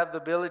not going to have the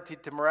ability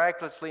to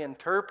miraculously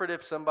interpret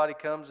if somebody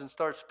comes and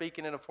starts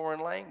speaking in a foreign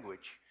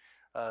language.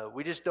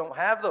 We just don't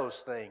have those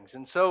things.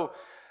 And so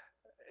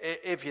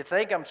if you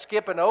think I'm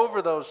skipping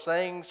over those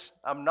things,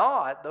 I'm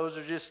not. Those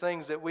are just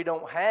things that we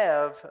don't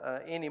have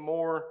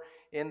anymore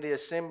in the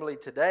assembly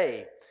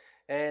today.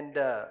 And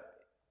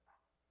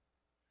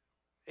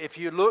if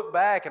you look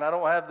back, and I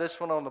don't have this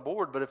one on the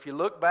board, but if you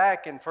look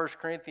back in 1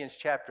 Corinthians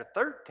chapter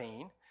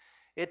 13,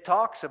 it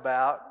talks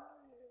about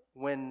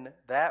when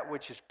that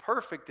which is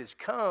perfect is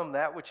come,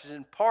 that which is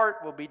in part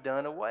will be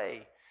done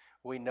away.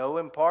 We know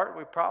in part,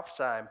 we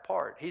prophesy in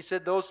part. He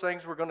said those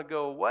things were going to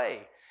go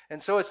away.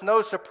 And so it's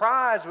no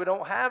surprise we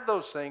don't have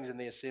those things in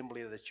the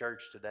assembly of the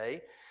church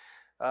today.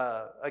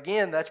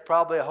 Again, that's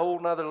probably a whole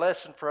nother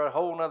lesson for a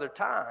whole nother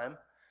time.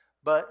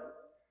 But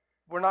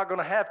we're not going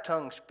to have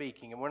tongue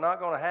speaking, and we're not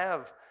going to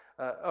have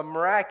a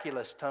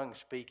miraculous tongue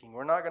speaking.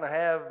 We're not going to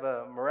have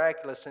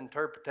miraculous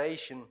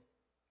interpretation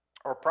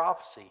or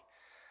prophecy.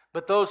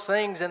 But those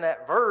things in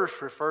that verse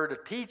refer to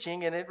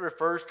teaching, and it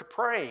refers to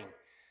praying.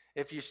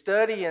 If you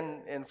study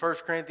in 1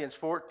 Corinthians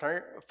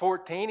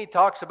 14, he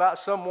talks about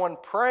someone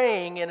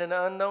praying in an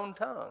unknown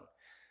tongue.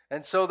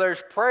 And so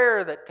there's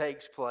prayer that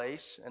takes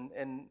place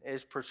and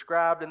is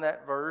prescribed in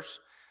that verse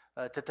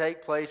to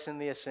take place in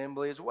the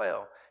assembly as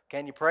well.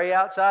 Can you pray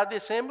outside the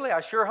assembly?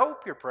 I sure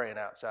hope you're praying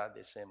outside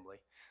the assembly.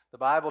 The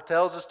Bible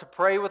tells us to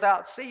pray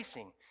without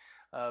ceasing,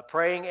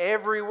 praying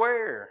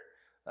everywhere.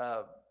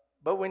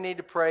 But we need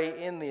to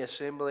pray in the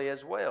assembly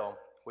as well.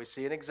 We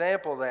see an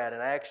example of that in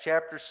Acts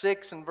chapter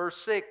 6 and verse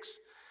 6.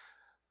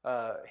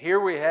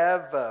 Here we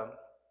have, of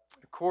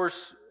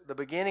course, the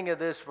beginning of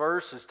this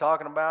verse is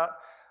talking about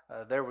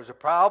there was a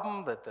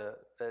problem that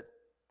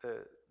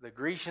the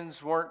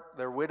Grecians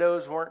their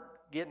widows weren't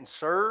getting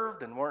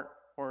served and weren't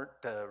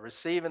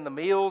receiving the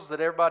meals that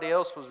everybody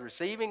else was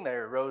receiving.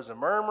 There arose a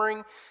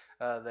murmuring.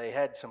 They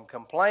had some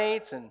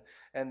complaints,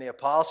 and the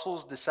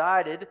apostles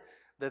decided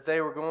that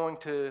they were going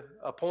to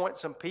appoint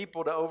some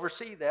people to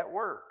oversee that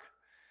work.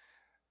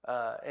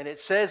 And it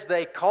says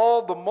they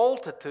called the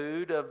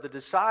multitude of the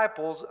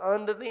disciples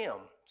unto them.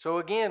 So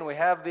again, we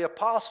have the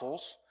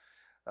apostles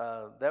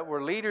that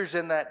were leaders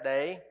in that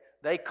day.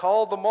 They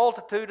called the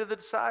multitude of the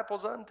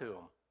disciples unto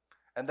them.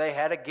 And they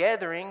had a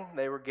gathering.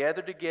 They were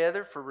gathered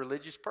together for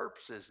religious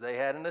purposes. They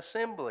had an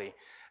assembly.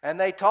 And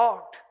they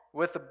talked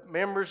with the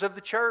members of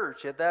the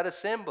church at that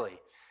assembly.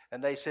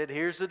 And they said,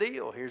 here's the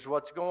deal. Here's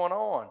what's going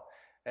on.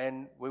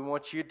 And we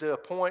want you to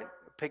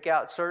pick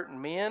out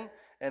certain men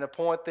and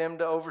appoint them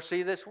to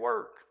oversee this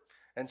work.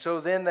 And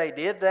so then they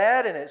did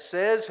that, and it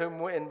says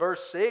in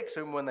verse 6,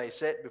 whom when they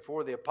sat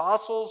before the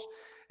apostles,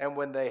 and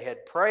when they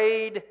had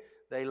prayed,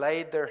 they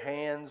laid their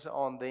hands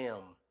on them.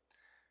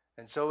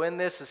 And so in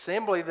this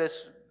assembly,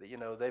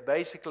 they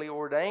basically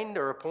ordained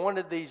or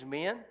appointed these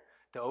men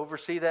to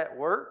oversee that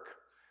work,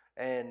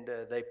 and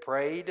they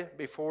prayed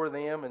before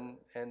them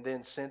and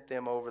then sent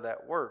them over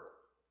that work.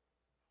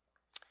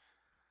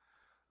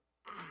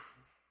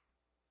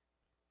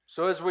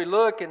 So as we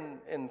look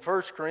in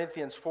 1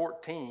 Corinthians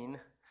 14,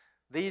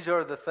 these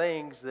are the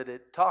things that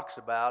it talks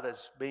about as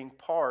being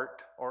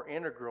part or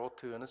integral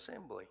to an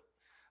assembly.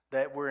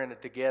 That we're in a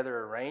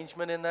together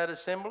arrangement in that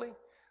assembly,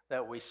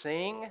 that we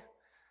sing,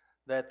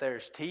 that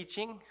there's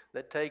teaching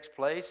that takes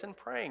place and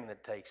praying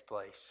that takes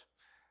place.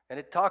 And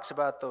it talks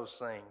about those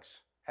things.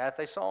 Hath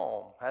a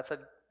psalm, hath a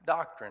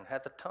doctrine,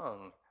 hath a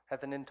tongue,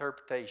 hath an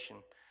interpretation,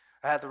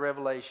 hath a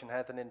revelation,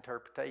 hath an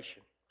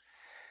interpretation.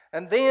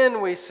 And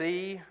then we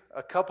see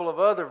a couple of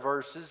other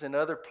verses in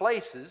other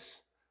places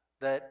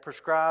that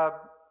prescribe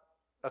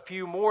a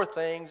few more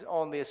things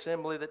on the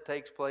assembly that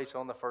takes place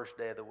on the first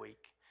day of the week.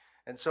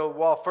 And so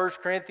while 1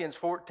 Corinthians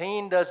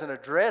 14 doesn't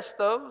address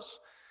those,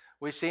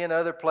 we see in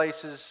other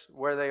places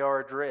where they are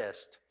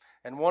addressed.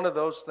 And one of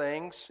those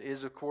things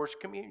is, of course,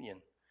 communion.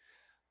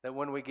 That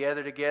when we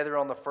gather together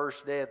on the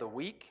first day of the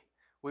week,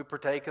 we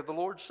partake of the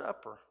Lord's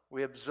Supper.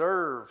 We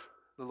observe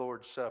the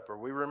Lord's Supper.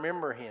 We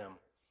remember Him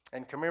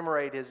and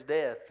commemorate His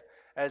death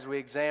as we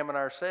examine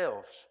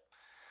ourselves.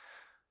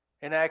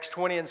 In Acts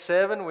 20 and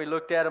 7, we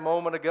looked at a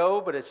moment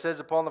ago, but it says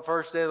upon the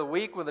first day of the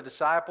week when the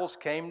disciples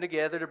came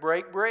together to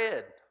break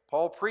bread.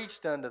 Paul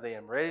preached unto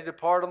them, ready to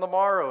depart on the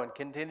morrow, and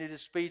continued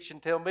his speech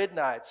until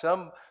midnight.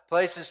 Some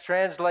places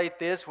translate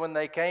this when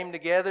they came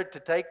together to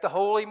take the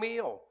holy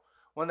meal,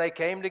 when they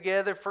came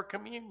together for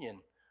communion,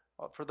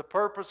 for the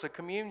purpose of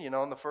communion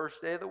on the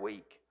first day of the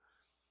week.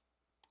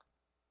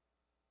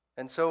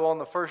 And so on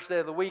the first day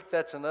of the week,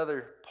 that's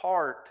another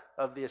part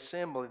of the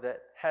assembly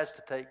that has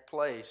to take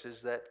place,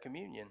 is that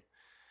communion.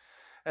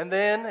 And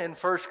then in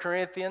 1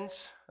 Corinthians,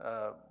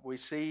 we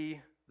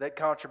see that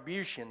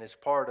contribution is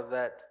part of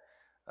that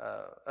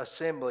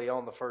assembly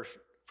on the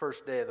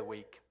first day of the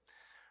week.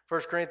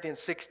 1 Corinthians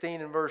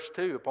 16 and verse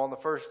 2, upon the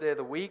first day of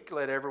the week,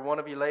 let every one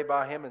of you lay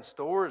by him in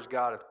store, as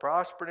God hath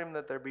prospered him,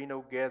 that there be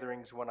no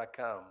gatherings when I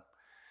come.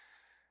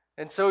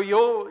 And so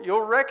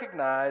you'll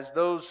recognize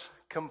those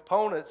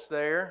components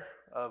there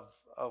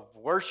of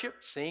worship,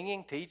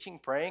 singing, teaching,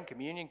 praying,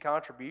 communion,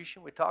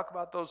 contribution. We talk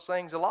about those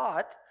things a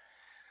lot,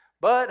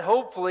 but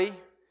hopefully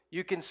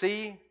you can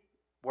see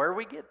where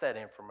we get that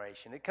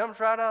information. It comes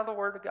right out of the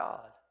Word of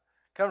God.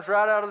 It comes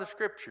right out of the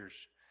Scriptures.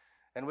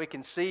 And we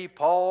can see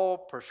Paul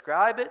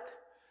prescribe it.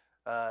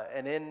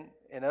 And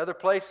in other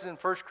places in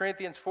 1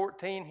 Corinthians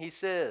 14, he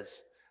says,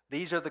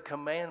 these are the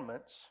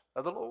commandments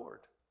of the Lord.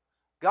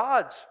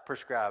 God's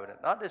prescribing it,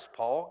 not just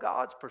Paul.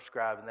 God's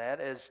prescribing that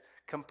as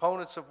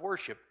components of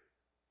worship.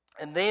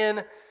 And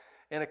then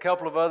in a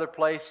couple of other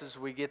places,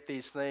 we get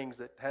these things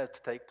that has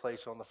to take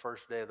place on the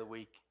first day of the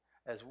week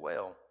as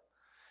well.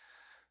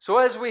 So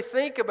as we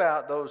think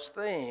about those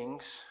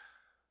things,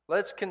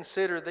 let's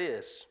consider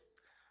this.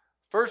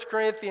 1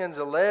 Corinthians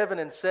 11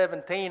 and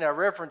 17, I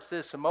referenced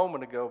this a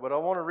moment ago, but I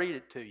want to read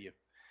it to you.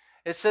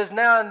 It says,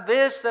 now in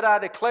this that I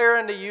declare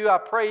unto you, I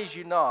praise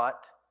you not,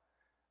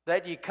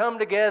 that ye come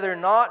together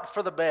not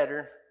for the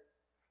better,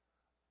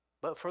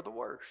 but for the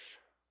worse.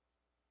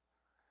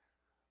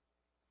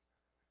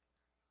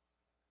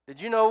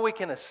 Did you know we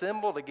can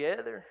assemble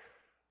together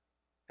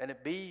and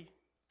it be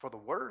for the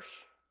worse?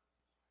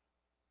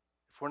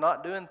 If we're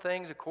not doing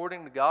things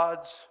according to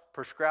God's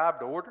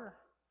prescribed order,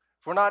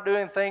 if we're not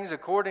doing things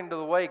according to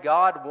the way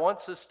God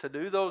wants us to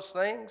do those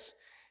things,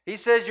 he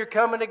says you're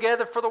coming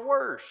together for the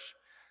worse.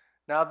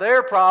 Now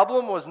their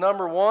problem was,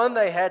 number one,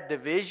 they had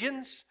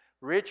divisions,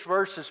 rich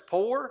versus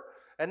poor.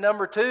 And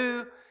number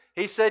two,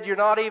 he said you're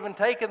not even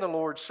taking the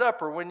Lord's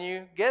Supper when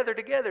you gather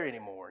together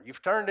anymore.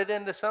 You've turned it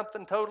into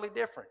something totally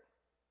different.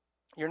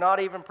 You're not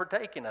even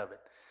partaking of it.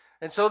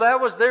 And so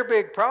that was their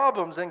big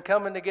problems in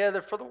coming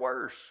together for the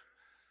worse.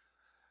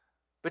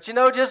 But you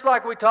know, just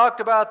like we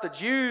talked about, the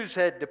Jews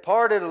had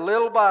departed a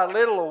little by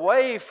little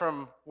away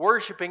from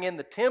worshiping in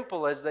the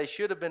temple as they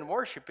should have been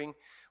worshiping,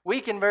 we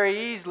can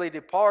very easily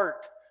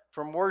depart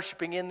from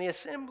worshiping in the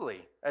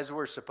assembly as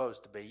we're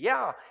supposed to be.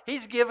 Yeah,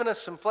 he's given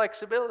us some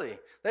flexibility.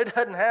 There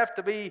doesn't have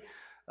to be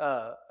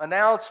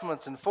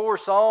announcements and 4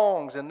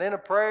 songs and then a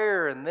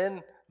prayer and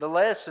then the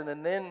lesson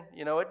and then,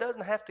 it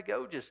doesn't have to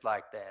go just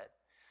like that.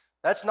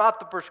 That's not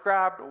the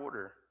prescribed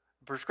order.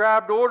 The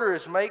prescribed order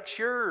is make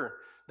sure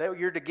that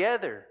you're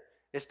together.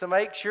 It's to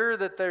make sure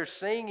that there's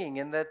singing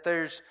and that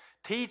there's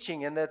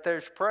teaching and that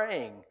there's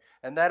praying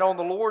and that on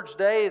the Lord's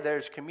Day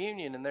there's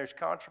communion and there's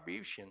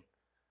contribution.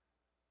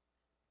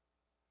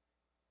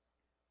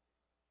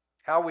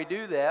 How we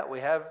do that,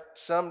 we have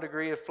some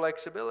degree of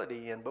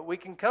flexibility in, but we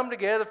can come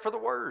together for the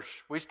worse.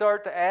 We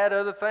start to add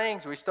other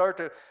things. We start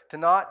to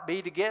not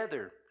be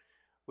together.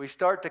 We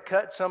start to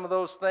cut some of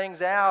those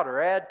things out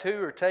or add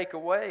to or take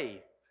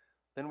away.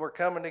 Then we're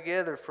coming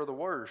together for the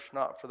worse,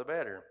 not for the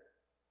better.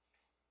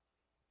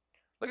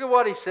 Look at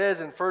what he says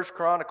in 1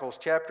 Chronicles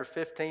chapter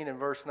 15 and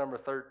verse number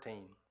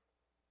 13.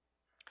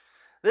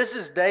 This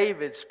is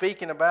David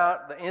speaking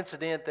about the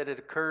incident that had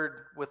occurred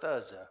with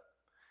Uzzah.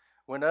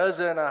 When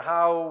Uzzah and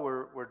Ahio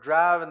were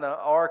driving the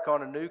ark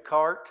on a new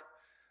cart,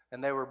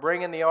 and they were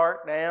bringing the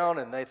ark down,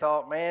 and they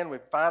thought, man, we've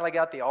finally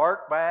got the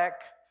ark back,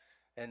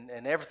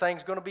 and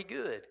everything's going to be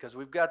good, because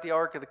we've got the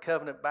Ark of the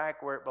Covenant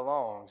back where it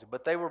belongs.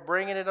 But they were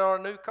bringing it on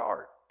a new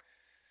cart.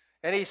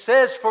 And he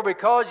says, for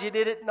because you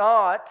did it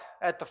not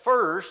at the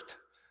first,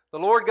 the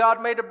Lord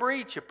God made a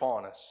breach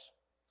upon us,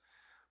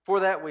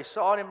 for that we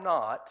sought him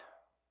not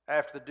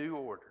after the due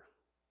order.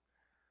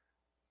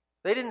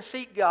 They didn't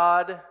seek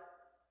God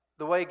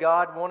the way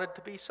God wanted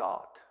to be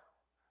sought.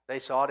 They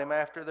sought him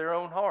after their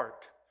own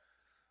heart.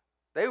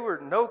 They were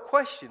no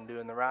question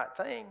doing the right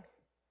thing.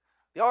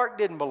 The ark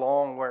didn't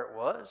belong where it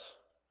was.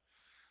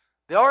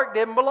 The ark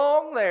didn't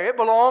belong there. It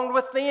belonged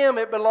with them.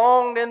 It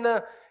belonged in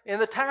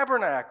the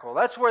tabernacle.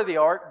 That's where the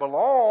ark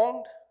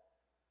belonged.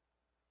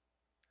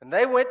 And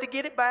they went to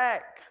get it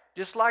back,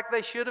 just like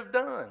they should have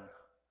done.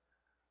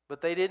 But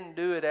they didn't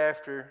do it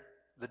after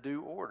the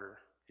due order.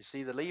 You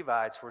see, the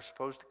Levites were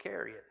supposed to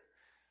carry it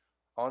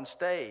on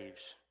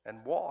staves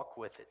and walk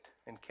with it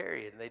and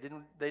carry it. And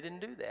they didn't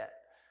do that.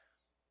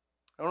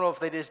 I don't know if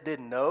they just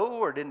didn't know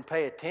or didn't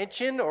pay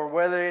attention, or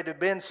whether it had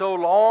been so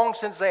long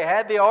since they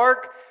had the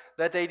ark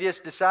that they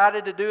just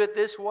decided to do it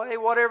this way.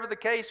 Whatever the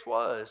case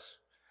was.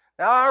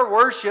 Now our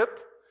worship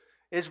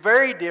is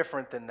very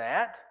different than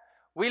that.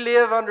 We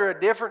live under a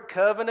different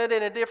covenant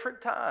in a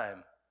different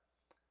time.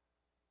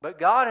 But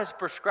God has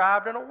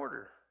prescribed an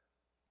order.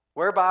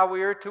 whereby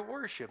we are to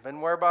worship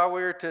and whereby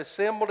we are to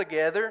assemble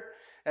together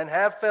and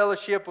have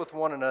fellowship with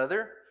one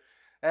another.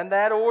 And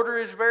that order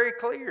is very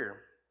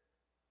clear,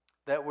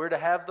 that we're to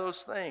have those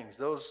things,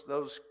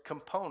 those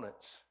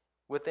components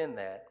within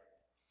that.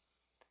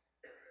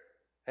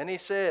 And he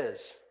says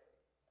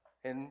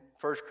in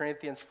 1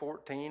 Corinthians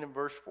 14 and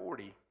verse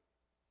 40,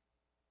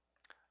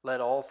 let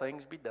all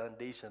things be done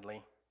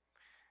decently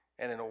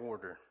and in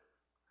order.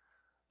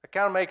 It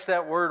kind of makes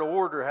that word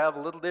order have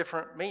a little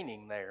different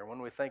meaning there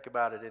when we think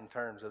about it in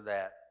terms of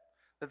that.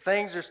 The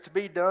things are to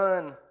be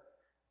done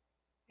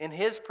in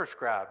His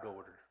prescribed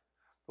order,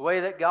 the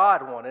way that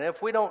God wanted. And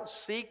if we don't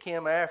seek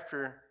Him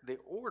after the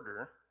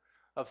order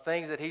of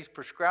things that He's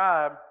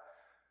prescribed,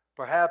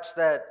 perhaps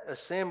that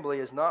assembly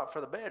is not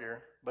for the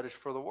better, but it's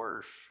for the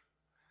worse.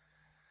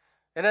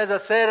 And as I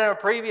said in a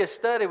previous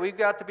study, we've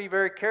got to be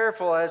very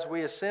careful as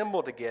we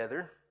assemble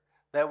together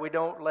that we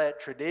don't let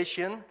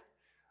tradition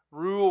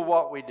rule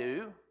what we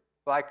do,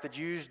 like the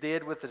Jews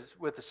did with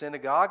the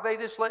synagogue. They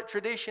just let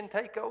tradition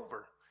take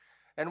over.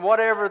 And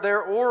whatever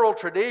their oral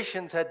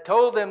traditions had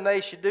told them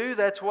they should do,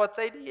 that's what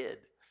they did.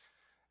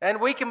 And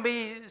we can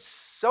be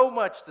so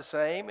much the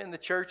same in the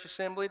church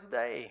assembly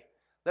today,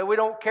 that we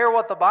don't care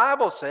what the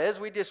Bible says,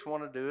 we just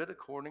want to do it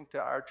according to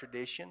our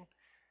tradition,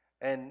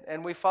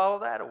 and we follow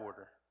that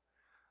order.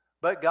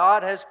 But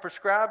God has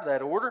prescribed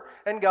that order,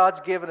 and God's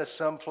given us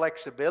some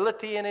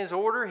flexibility in His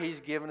order. He's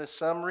given us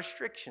some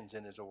restrictions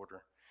in His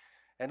order.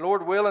 And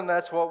Lord willing,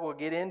 that's what we'll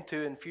get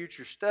into in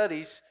future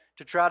studies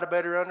to try to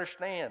better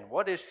understand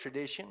what is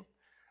tradition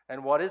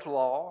and what is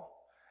law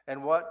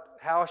and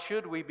how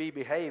should we be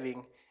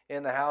behaving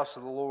in the house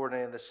of the Lord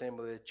and in the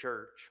assembly of the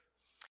church.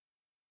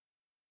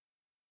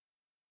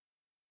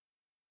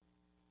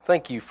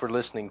 Thank you for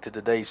listening to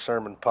today's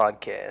sermon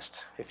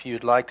podcast. If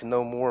you'd like to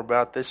know more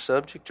about this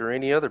subject or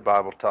any other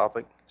Bible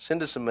topic,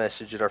 send us a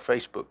message at our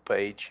Facebook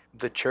page,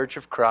 The Church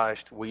of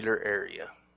Christ, Wheeler Area.